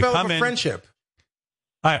tell you, how do you develop a friendship?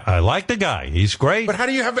 I like the guy. He's great. But how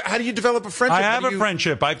do you develop a friendship? I have a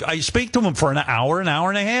friendship. I speak to him for an hour and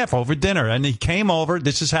a half over dinner. And he came over.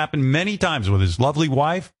 This has happened many times with his lovely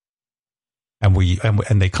wife.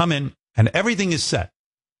 And they come in and everything is set.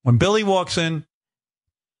 When Billy walks in,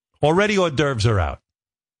 already hors d'oeuvres are out.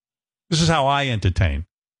 This is how I entertain.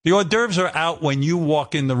 The hors d'oeuvres are out when you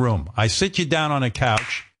walk in the room. I sit you down on a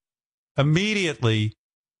couch. Immediately,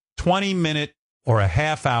 20-minute or a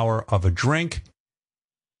half hour of a drink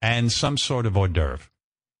and some sort of hors d'oeuvre.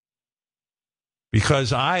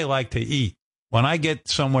 Because I like to eat. When I get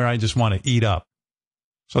somewhere, I just want to eat up.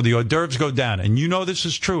 So the hors d'oeuvres go down. And you know this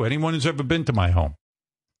is true. Anyone who's ever been to my home.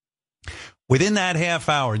 Within that half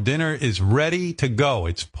hour, dinner is ready to go.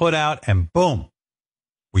 It's put out and boom.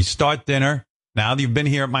 We start dinner. Now you've been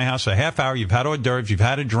here at my house a half hour. You've had hors d'oeuvres. You've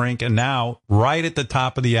had a drink. And now, right at the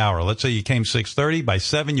top of the hour, let's say you came 6:30. By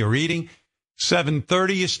 7, you're eating.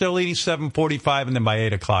 7:30, you're still eating. 7:45, and then by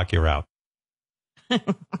 8 o'clock, you're out.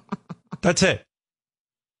 That's it.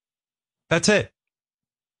 That's it.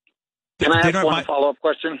 Can I ask one follow-up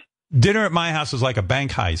question? Dinner at my house is like a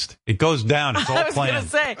bank heist. It goes down. It's all I was planned. going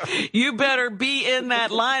to say, you better be in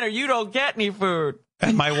that line or you don't get any food.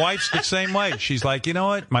 And my wife's the same way. She's like, you know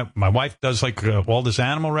what? My wife does like all this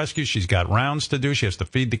animal rescue. She's got rounds to do. She has to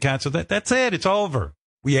feed the cats. So that's it. It's over.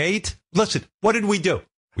 We ate. Listen, what did we do?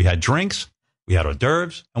 We had drinks, we had hors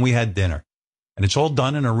d'oeuvres, and we had dinner. And it's all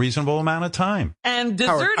done in a reasonable amount of time. And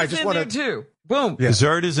dessert is in there too. Boom. Yeah.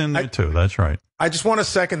 Dessert is in there too. That's right. I just want to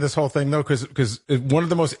second this whole thing though, because one of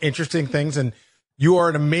the most interesting things, and you are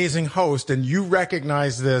an amazing host, and you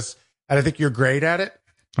recognize this, and I think you're great at it.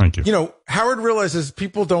 Thank you. You know, Howard realizes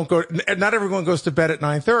people don't go. Not everyone goes to bed at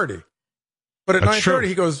 9:30, but at 9:30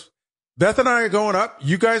 he goes. Beth and I are going up.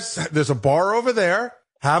 You guys, there's a bar over there.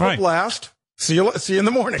 Have a blast. See you in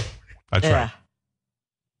the morning. That's right.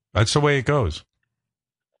 That's the way it goes.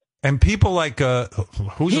 And people like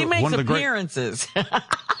he makes one of the appearances.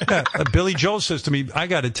 Billy Joel says to me, I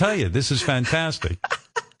got to tell you, this is fantastic.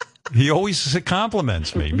 He always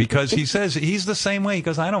compliments me because he says he's the same way. He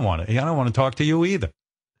goes, I don't want to talk to you either.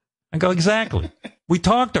 I go, exactly. We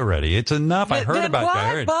talked already. It's enough. I heard about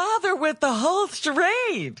that. Why bother with the whole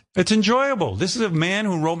charade? It's enjoyable. This is a man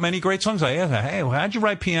who wrote many great songs. I asked, hey, how'd you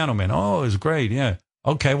write Piano Man? Oh, it was great. Yeah.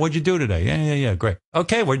 Okay, what'd you do today? Yeah, great.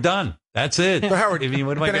 Okay, we're done. That's it. So Howard, can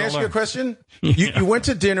I ask you a question? You went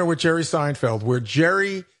to dinner with Jerry Seinfeld, where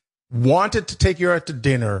Jerry wanted to take you out to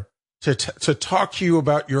dinner to talk to you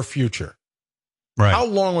about your future. Right. How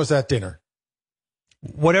long was that dinner?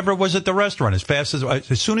 Whatever it was at the restaurant.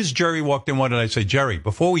 As soon as Jerry walked in, what did I say? Jerry,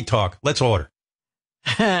 before we talk, let's order.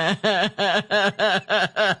 And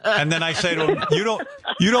then I say to him, you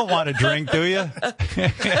don't want to drink, do you?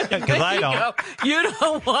 Because I don't. You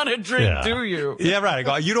don't want to drink, do you? Yeah, right. I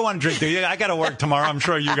go, you don't want to drink, do you? I got to work tomorrow. I'm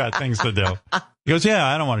sure you got things to do. He goes, yeah,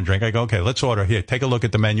 I don't want to drink. I go, okay, let's order. Here, take a look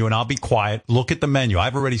at the menu, and I'll be quiet. Look at the menu.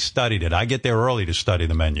 I've already studied it. I get there early to study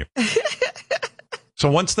the menu. So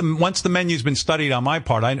once the menu's been studied on my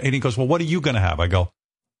part, and he goes, well, what are you going to have? I go,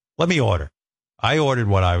 let me order. I ordered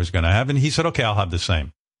what I was going to have, and he said, okay, I'll have the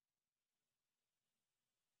same.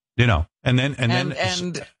 You know, and then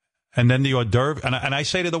the hors d'oeuvre, and I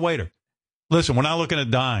say to the waiter, listen, we're not looking to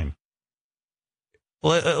dine.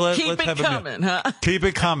 Keep it coming, huh? Keep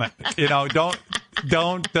it coming. You know,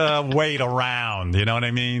 don't wait around. You know what I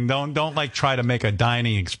mean? Don't like try to make a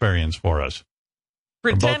dining experience for us.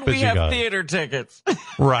 Pretend we have theater tickets.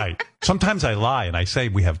 Right. Sometimes I lie and I say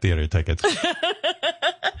we have theater tickets.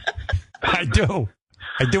 I do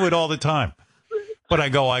it all the time. But I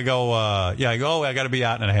go, I got to be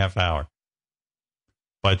out in a half hour.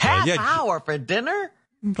 But half hour for dinner?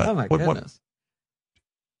 Oh my goodness.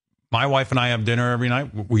 My wife and I have dinner every night.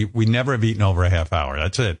 We never have eaten over a half hour.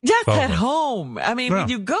 That's it. Just at home. I mean, when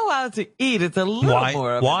you go out to eat, it's a little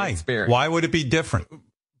more of an experience. Why would it be different?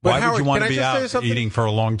 Why would you want to be out eating for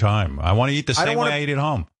a long time? I want to eat the same way I eat at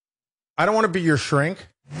home. I don't want to be your shrink.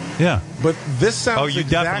 Yeah. But this sounds Oh, you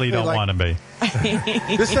definitely don't want to be.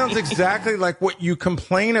 This sounds exactly like what you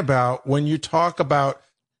complain about when you talk about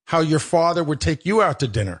how your father would take you out to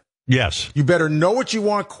dinner. Yes. You better know what you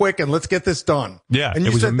want quick and let's get this done. Yeah. And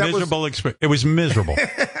it was a miserable experience. It was miserable.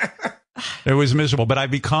 It was miserable. But I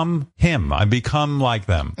become him. I become like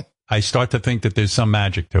them. I start to think that there's some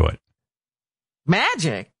magic to it.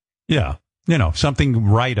 Magic? Yeah. You know, something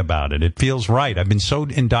right about it. It feels right. I've been so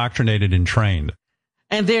indoctrinated and trained.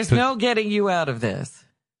 And there's no getting you out of this.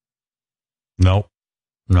 No.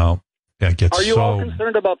 It gets Are you all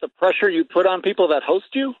concerned about the pressure you put on people that host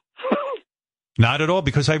you? Not at all,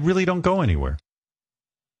 because I really don't go anywhere.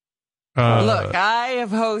 Look, I have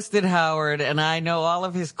hosted Howard, and I know all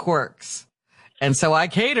of his quirks. And so I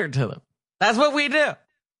catered to them. That's what we do. Yeah,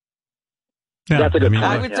 That's a good point.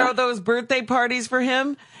 I would throw those birthday parties for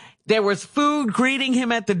him. There was food greeting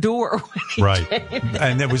him at the door. Right.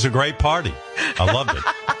 And it was a great party. I loved it.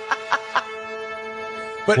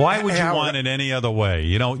 But why would you want it any other way?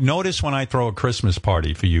 You know, notice when I throw a Christmas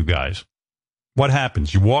party for you guys, what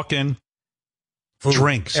happens? You walk in,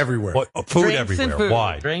 drinks everywhere. Food everywhere. Food.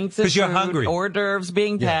 Why? Because you're hungry. Hors d'oeuvres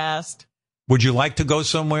being passed. Would you like to go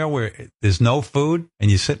somewhere where there's no food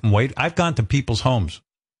and you sit and wait? I've gone to people's homes.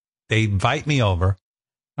 They invite me over.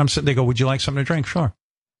 I'm sitting. They go, would you like something to drink? Sure.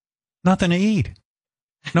 Nothing to eat.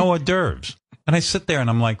 No hors d'oeuvres. And I sit there and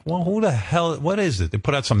I'm like, well, who the hell? What is it? They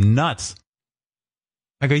put out some nuts.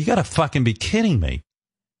 I go, you got to fucking be kidding me.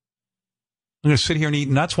 I'm going to sit here and eat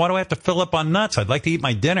nuts. Why do I have to fill up on nuts? I'd like to eat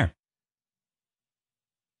my dinner.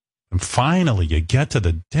 And finally, you get to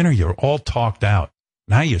the dinner. You're all talked out.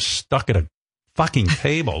 Now you're stuck at a fucking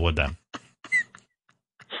table with them.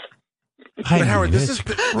 But Howard, this is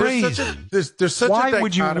crazy. There's such Why a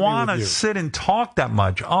would you want to sit and talk that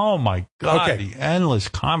much? Oh, my God. Okay. The endless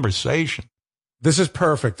conversation. This is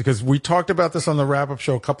perfect because we talked about this on the wrap-up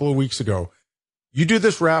show a couple of weeks ago. You do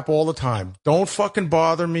this rap all the time. Don't fucking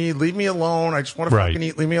bother me. Leave me alone. I just want to fucking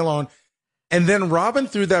eat. Leave me alone. And then Robin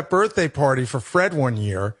threw that birthday party for Fred one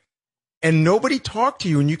year, and nobody talked to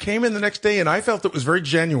you. And you came in the next day, and I felt it was very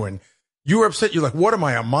genuine. You were upset. You're like, what am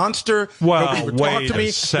I, a monster? Well, nobody would talk to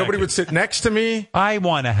me. Nobody would sit next to me. I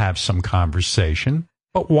want to have some conversation,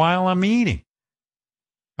 but while I'm eating.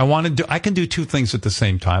 I can do two things at the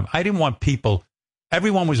same time. I didn't want people,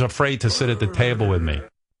 everyone was afraid to sit at the table with me.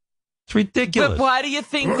 It's ridiculous. But why do you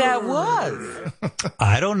think that was?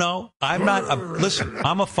 I don't know. I'm not, listen,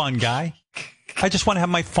 I'm a fun guy. I just want to have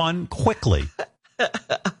my fun quickly.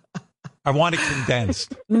 I want it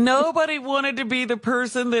condensed. Nobody wanted to be the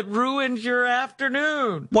person that ruined your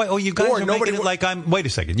afternoon. Why? Oh, you guys are making it like I'm, wait a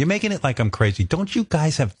second. You're making it like I'm crazy. Don't you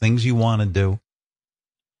guys have things you want to do?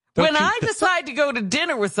 When I decide to go to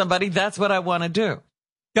dinner with somebody, that's what I want to do.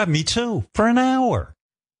 Yeah, me too. For an hour.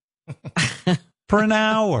 For an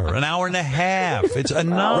hour and a half. It's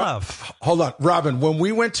enough. Hold on. Robin, when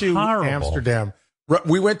we went to Amsterdam,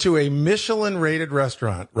 we went to a Michelin-rated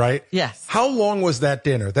restaurant, right? Yes. How long was that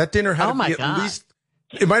dinner? That dinner had to be at least,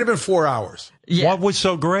 it might have been 4 hours. Yeah. What was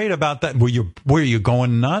so great about that? Were you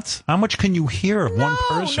going nuts? How much can you hear of one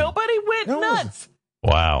person? Nobody went nuts.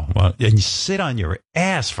 Wow. Well, and you sit on your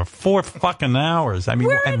ass for 4 fucking hours. I mean,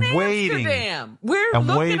 we're and in waiting. Amsterdam. We're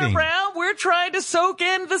looking around. We're trying to soak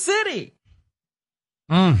in the city.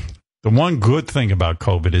 The one good thing about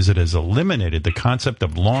COVID is it has eliminated the concept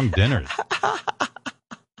of long dinners.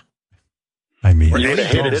 I mean, you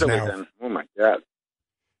hated Italy then. Oh my God.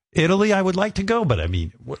 Italy, I would like to go, but I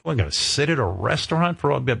mean, we're going to sit at a restaurant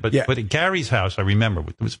for all bit. But at Gary's house, I remember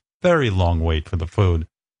it was a very long wait for the food.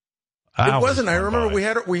 It wasn't. I remember we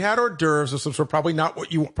had hors d'oeuvres of some sort. Probably not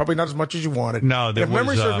as much as you wanted. No, if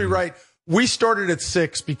memory serves me right, we started at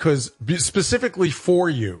 6 because specifically for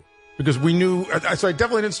you. Because we knew, so I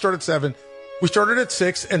definitely didn't start at 7. We started at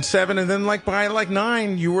 6 and 7, and then by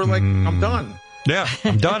 9, you were like, I'm done. Yeah,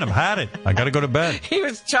 I'm done. I've had it. I got to go to bed. He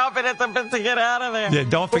was chomping at the bit to get out of there. Yeah,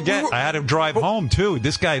 don't forget, I had to drive home too.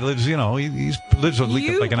 This guy lives, he lives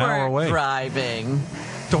like an hour away. Driving.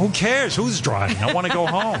 Who cares? Who's driving? I want to go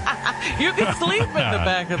home. You can sleep in the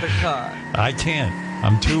back of the car. I can't.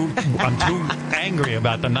 I'm too angry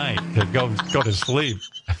about the night to go to sleep.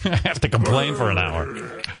 I have to complain for an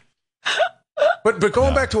hour. But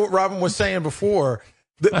going back to what Robin was saying before,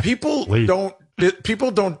 that people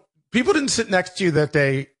didn't sit next to you that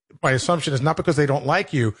day. My assumption is not because they don't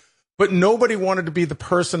like you, but nobody wanted to be the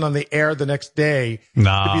person on the air the next day to be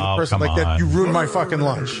the person like that. You ruined my fucking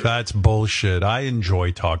lunch. That's bullshit. I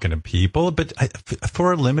enjoy talking to people, but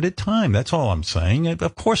for a limited time. That's all I'm saying.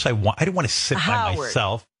 Of course, I didn't want to sit by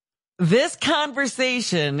myself. This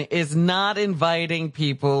conversation is not inviting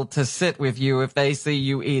people to sit with you if they see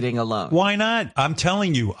you eating alone. Why not? I'm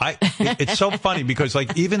telling you, it's so funny because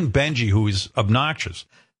even Benji, who is obnoxious,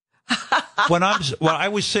 when I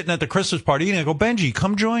was sitting at the Christmas party eating, I go, Benji,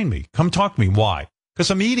 come join me. Come talk to me. Why? Because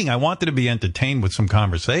I'm eating. I wanted to be entertained with some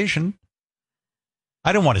conversation.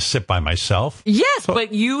 I didn't want to sit by myself. Yes,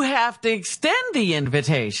 but you have to extend the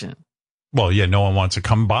invitation. Well, yeah, no one wants to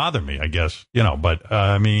come bother me, I guess, but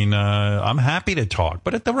I'm happy to talk,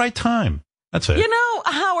 but at the right time. That's it.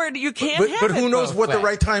 Howard, you can't have But who it knows both what ways. the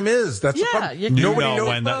right time is? That's the problem.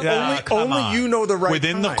 Nobody knows. Only you know the right time.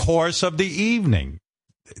 Within the course of the evening.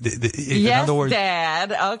 Yes, in other words,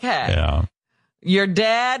 Dad. Okay. Yeah. Your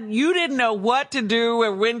dad, you didn't know what to do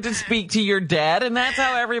or when to speak to your dad, and that's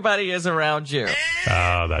how everybody is around you.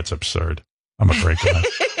 Oh, that's absurd. I'm a great guy.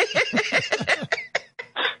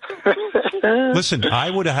 Listen, I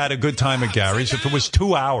would have had a good time at Gary's if it was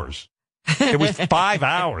 2 hours. It was 5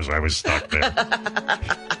 hours I was stuck there.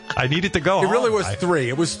 I needed to go home. It really was 3.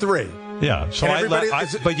 It was 3. Yeah. So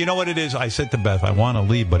but you know what it is? I said to Beth, I want to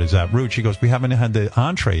leave, but is that rude? She goes, we haven't had the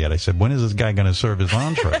entree yet. I said, when is this guy going to serve his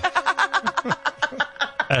entree?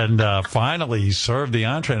 And finally he served the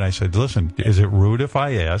entree, and I said, listen, is it rude if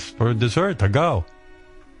I ask for a dessert to go?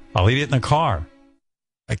 I'll eat it in the car.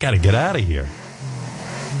 I got to get out of here.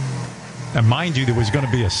 And mind you, there was going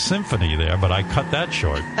to be a symphony there, but I cut that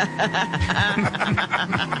short.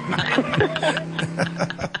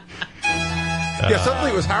 Yeah,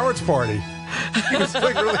 suddenly it was Howard's party. He was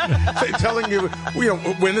like really telling you,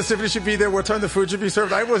 when the symphony should be there, what time the food should be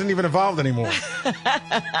served. I wasn't even involved anymore.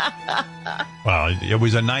 Well, it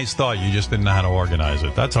was a nice thought. You just didn't know how to organize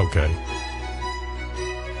it. That's okay.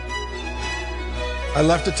 I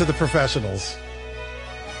left it to the professionals.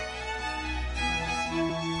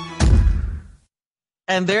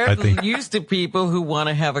 And they're used to people who want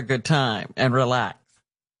to have a good time and relax.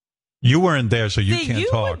 You weren't there, so you can't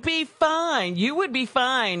talk. You would be fine. You would be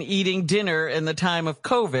fine eating dinner in the time of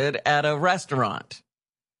COVID at a restaurant.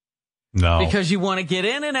 No. Because you want to get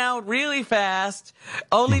in and out really fast,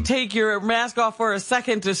 only take your mask off for a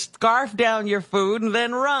second to scarf down your food, and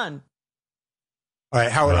then run. All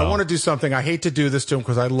right, Howard, I want to do something. I hate to do this to him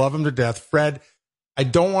because I love him to death. Fred, I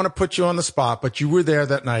don't want to put you on the spot, but you were there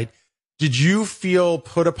that night. Did you feel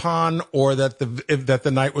put upon or that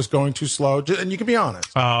the night was going too slow? And you can be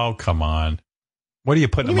honest. Oh, come on. What are you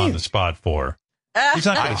putting him on the spot for? He's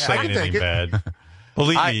not going to say anything bad.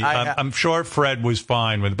 Believe me, I'm sure Fred was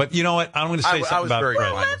fine with it. But you know what? I'm going to say something about Fred. I was very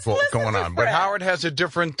fine with what's going on. But Howard has a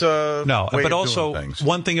different way but of also doing things.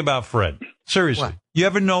 One thing about Fred. Seriously. What? You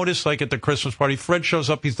ever notice, like at the Christmas party, Fred shows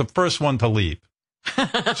up, he's the first one to leave.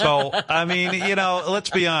 So, I mean,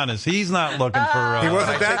 let's be honest. He's not looking for... he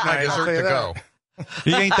wasn't that nice. I'll to go.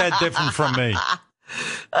 He ain't that different from me.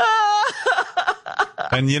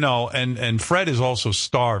 And Fred is also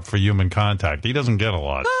starved for human contact. He doesn't get a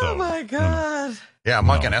lot. Oh, my God. Yeah, I'm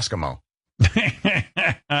like an Eskimo.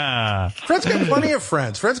 Fred's got plenty of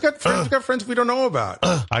friends. Fred's got friends we don't know about.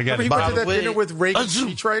 I got he went to that dinner with Reagan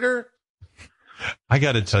Speechwriter. I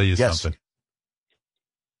got to tell you something.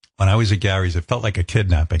 When I was at Gary's, it felt like a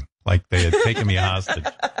kidnapping. Like they had taken me hostage.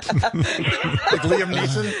 Like Liam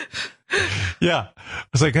Neeson? Yeah. I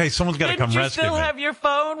was like, hey, someone's got to come rescue me. Didn't you still have your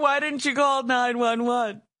phone? Why didn't you call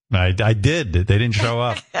 911? I did. They didn't show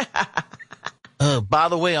up. By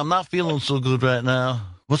the way, I'm not feeling so good right now.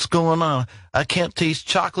 What's going on? I can't taste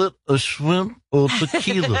chocolate or shrimp or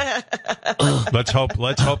tequila. Let's hope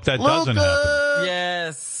that doesn't happen.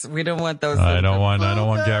 Yes, we don't want those. I don't want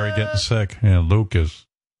Gary getting sick. Yeah, Lucas.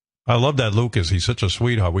 I love that Lucas. He's such a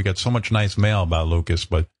sweetheart. We got so much nice mail about Lucas,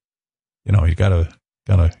 but you guys got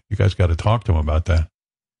to talk to him about that.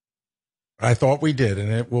 I thought we did,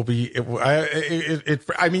 and it will be.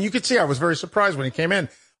 I mean, you could see I was very surprised when he came in.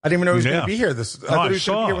 I didn't even know he was going to be here. I thought he was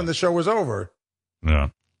going to be here when the show was over. Yeah.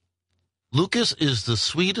 Lucas is the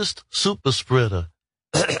sweetest super spreader.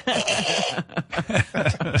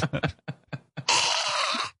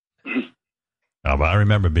 But I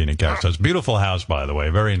remember being at Gary's house. Beautiful house, by the way.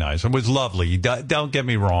 Very nice. It was lovely. Don't get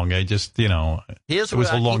me wrong. I just, Here's it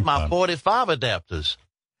was where a I long keep my time. 45 adapters.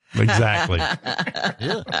 Exactly.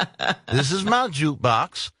 Yeah. This is my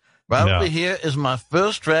jukebox. Right over here is my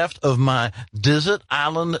first draft of my Desert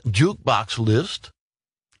Island jukebox list.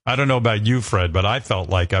 I don't know about you, Fred, but I felt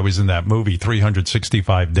like I was in that movie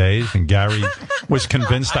 365 Days, and Gary was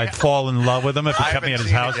convinced I'd fall in love with him if he kept me at his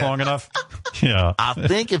house long enough. Yeah. I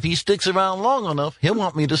think if he sticks around long enough, he'll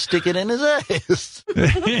want me to stick it in his ass.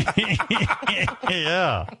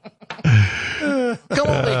 Yeah. Come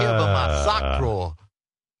over here by my sock drawer.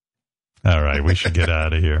 All right, we should get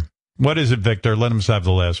out of here. What is it, Victor? Let him have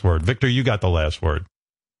the last word. Victor, you got the last word.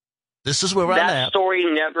 This is where I'm at. at. That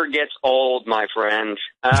story never gets old, my friend.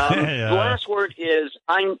 The last word is,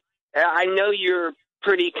 I know you're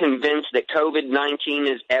pretty convinced that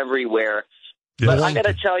COVID-19 is everywhere. But I got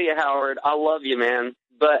to tell you, Howard, I love you, man.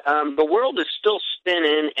 But the world is still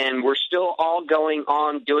spinning, and we're still all going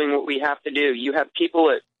on doing what we have to do. You have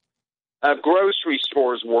people at grocery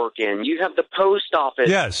stores working. You have the post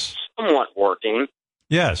office somewhat working.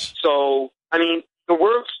 Yes. So, I mean, the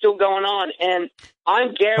work's still going on, and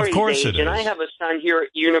I'm Gary's age, and I have a son here at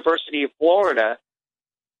University of Florida,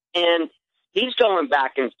 and he's going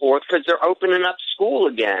back and forth because they're opening up school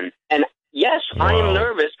again. And yes, I am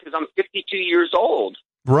nervous because I'm 52 years old.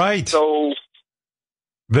 Right. So,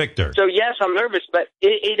 Victor. So yes, I'm nervous, but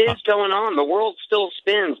it is going on. The world still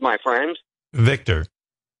spins, my friend. Victor,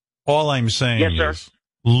 all I'm saying is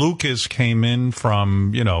Lucas came in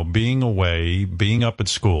from, being away, being up at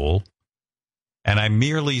school. And I'm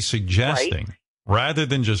merely suggesting, rather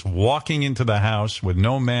than just walking into the house with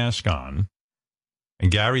no mask on, and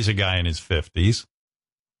Gary's a guy in his 50s,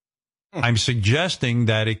 I'm suggesting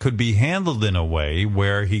that it could be handled in a way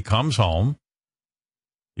where he comes home,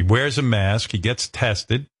 he wears a mask, he gets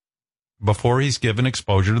tested before he's given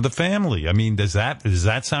exposure to the family. I mean, does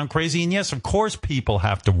that sound crazy? And yes, of course, people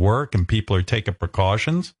have to work and people are taking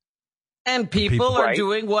precautions. And people are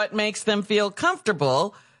doing what makes them feel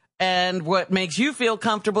comfortable. And what makes you feel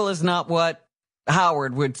comfortable is not what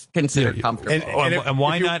Howard would consider comfortable. And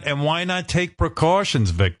why not take precautions,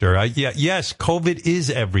 Victor? Yes, COVID is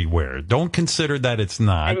everywhere. Don't consider that it's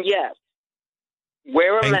not. And yes,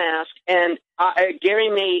 wear a mask. And Gary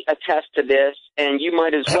may attest to this, and you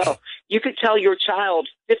might as well. You could tell your child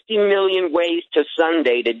 50 million ways to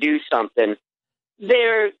Sunday to do something.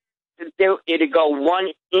 It'd go one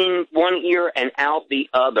in one ear and out the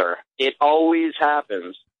other. It always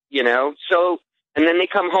happens, So, and then they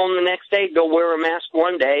come home the next day. They'll wear a mask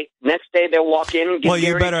one day. Next day they'll walk in and get. Well,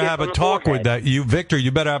 you better have a talk with that. Victor.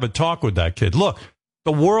 You better have a talk with that kid. Look,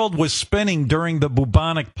 the world was spinning during the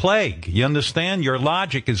bubonic plague. You understand? Your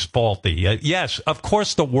logic is faulty. Yes, of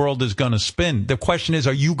course the world is going to spin. The question is,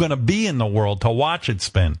 are you going to be in the world to watch it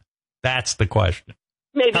spin? That's the question.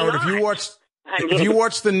 Maybe Howard, not. If you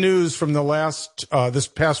watch the news from the last this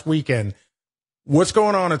past weekend, what's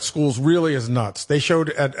going on at schools really is nuts. They showed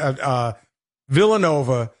at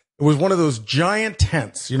Villanova, it was one of those giant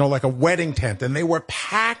tents, like a wedding tent, and they were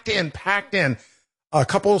packed in. A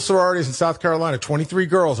couple of sororities in South Carolina, 23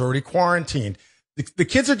 girls already quarantined. The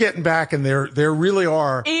kids are getting back, and there really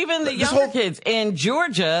are. Even the younger kids in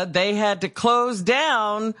Georgia, they had to close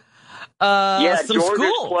down some Georgia's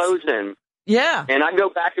schools. Closing. Yeah. And I go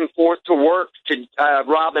back and forth to work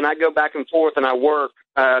Rob, and I go back and forth and I work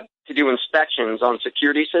to do inspections on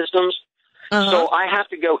security systems. So I have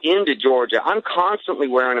to go into Georgia. I'm constantly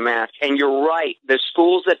wearing a mask. And you're right. The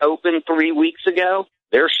schools that opened 3 weeks ago,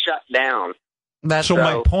 they're shut down.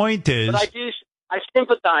 My point is. But I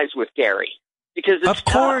sympathize with Gary. Because it's of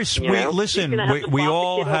course, tough, we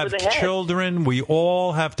all have children. We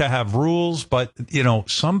all have to have rules. But,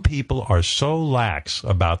 some people are so lax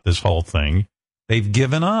about this whole thing. They've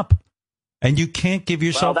given up. And you can't give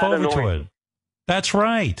yourself over to it. That's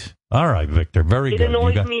right. All right, Victor. Very good. It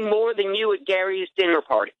annoys me more than you at Gary's dinner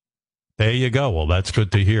party. There you go. Well, that's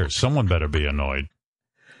good to hear. Someone better be annoyed.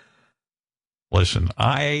 Listen,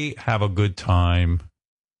 I have a good time.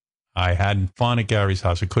 I had fun at Gary's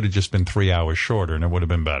house. It could have just been 3 hours shorter, and it would have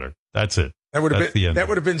been better. That's it. That would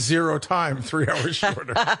have been 0 time, 3 hours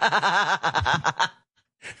shorter.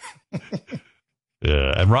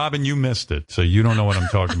 Yeah, and Robin, you missed it, so you don't know what I'm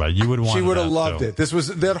talking about. You would want. She would have loved it.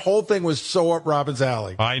 That whole thing was so up Robin's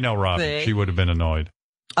alley. I know, Robin. See? She would have been annoyed.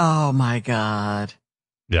 Oh my God.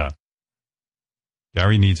 Yeah.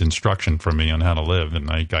 Gary needs instruction from me on how to live, and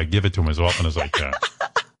I give it to him as often as I can.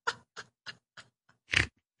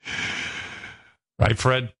 Right,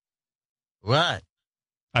 Fred? Right.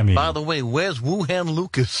 I mean, by the way, where's Wuhan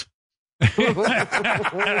Lucas?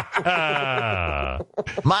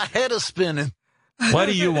 My head is spinning. What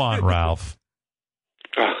do you want, Ralph?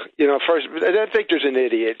 First, I think there's an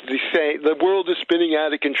idiot. They say the world is spinning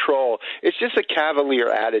out of control. It's just a cavalier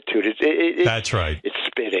attitude. That's right. It's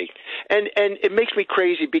spinning, and it makes me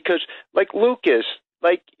crazy because, like Lucas,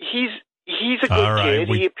 he's a good kid.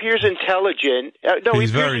 He appears intelligent.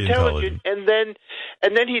 He's very intelligent. And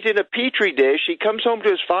then he's in a petri dish. He comes home to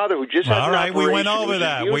his father, who just had an operation. We went over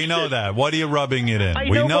that. We know that. What are you rubbing it in?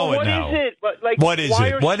 We know it now. What is it? What is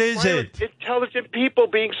it? What is it? Intelligent people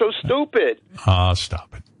being so stupid. Oh,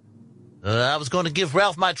 stop it. I was going to give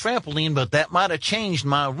Ralph my trampoline, but that might have changed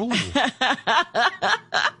my rule.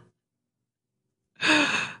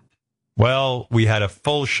 Well, we had a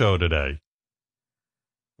full show today.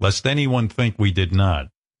 Lest anyone think we did not.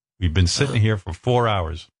 We've been sitting here for 4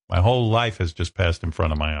 hours. My whole life has just passed in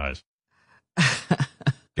front of my eyes.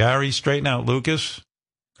 Gary, straighten out Lucas.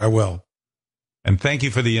 I will. And thank you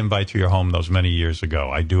for the invite to your home those many years ago.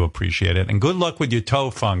 I do appreciate it. And good luck with your toe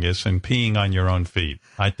fungus and peeing on your own feet.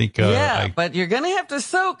 I think. But you're going to have to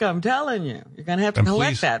soak, I'm telling you. You're going to have to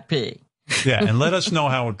collect that pee. Yeah, and let us know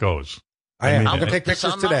how it goes. I'm going to take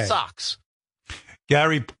pictures today. Socks.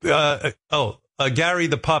 Gary, Gary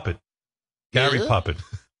the puppet. Gary Puppet.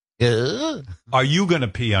 Yeah. Are you going to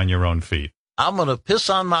pee on your own feet? I'm going to piss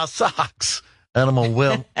on my socks, and I'm going to wear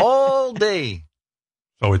them all day.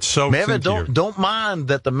 So it's so Maybe don't mind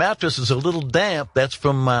that the mattress is a little damp. That's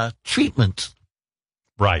from my treatment.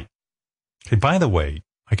 Right. Hey, by the way,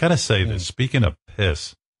 I got to say this. Speaking of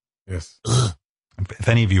piss. Yes. If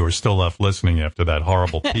any of you are still left listening after that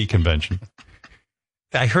horrible pee convention,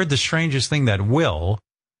 I heard the strangest thing that Will,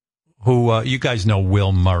 who you guys know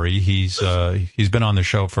Will Murray, he's been on the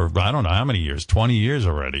show for I don't know how many years, 20 years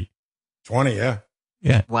already. 20, yeah.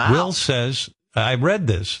 Yeah. Wow. Will says, I read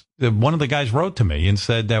this. One of the guys wrote to me and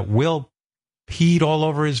said that Will peed all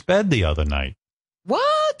over his bed the other night.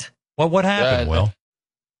 What? Well, what happened, Will?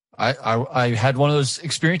 I had one of those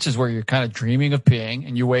experiences where you're kind of dreaming of peeing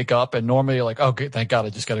and you wake up and normally you're like, okay, thank God, I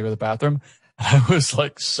just got to go to the bathroom. I was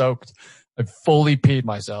soaked. I fully peed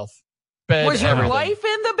myself. Was your wife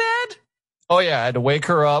in the bed? Oh yeah, I had to wake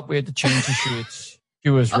her up. We had to change the sheets. She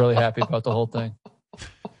was really happy about the whole thing.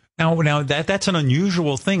 Now that's an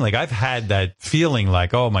unusual thing. Like I've had that feeling,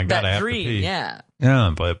 like, oh my god, that I have dream, to pee. Yeah.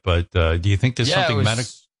 Yeah, but do you think there's something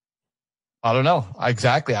medical? I don't know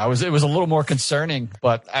exactly. It was a little more concerning,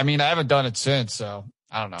 but I mean, I haven't done it since, so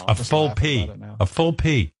I don't know. A full pee,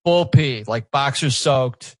 full pee, like boxers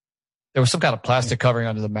soaked. There was some kind of plastic covering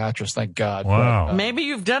under the mattress. Thank God. Wow. But, maybe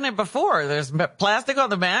you've done it before. There's plastic on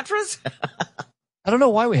the mattress. I don't know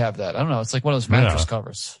why we have that. I don't know. It's like one of those mattress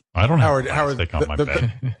covers. I don't have Howard, plastic on my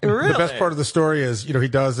bed. The best part of the story is, he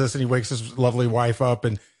does this and he wakes his lovely wife up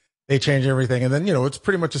and they change everything. And then, it's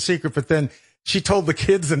pretty much a secret. But then she told the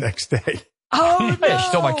kids the next day. Oh, no. Yeah,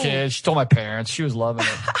 she told my kids. She told my parents. She was loving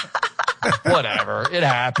it. Whatever. It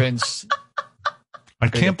happens. I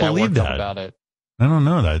can't believe that. About it. I don't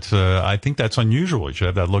know. That's I think that's unusual. You should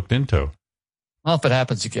have that looked into. Well, if it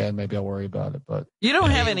happens again, maybe I'll worry about it. But you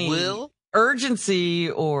don't have any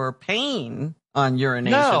urgency or pain on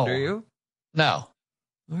urination, do you? No.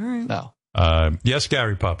 All right. No. Yes,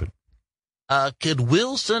 Gary Puppet. Could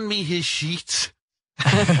Will send me his sheets?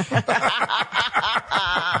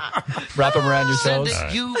 Wrap them around your toes.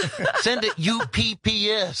 Send it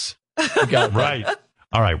UPPS. Right.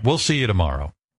 All right. We'll see you tomorrow.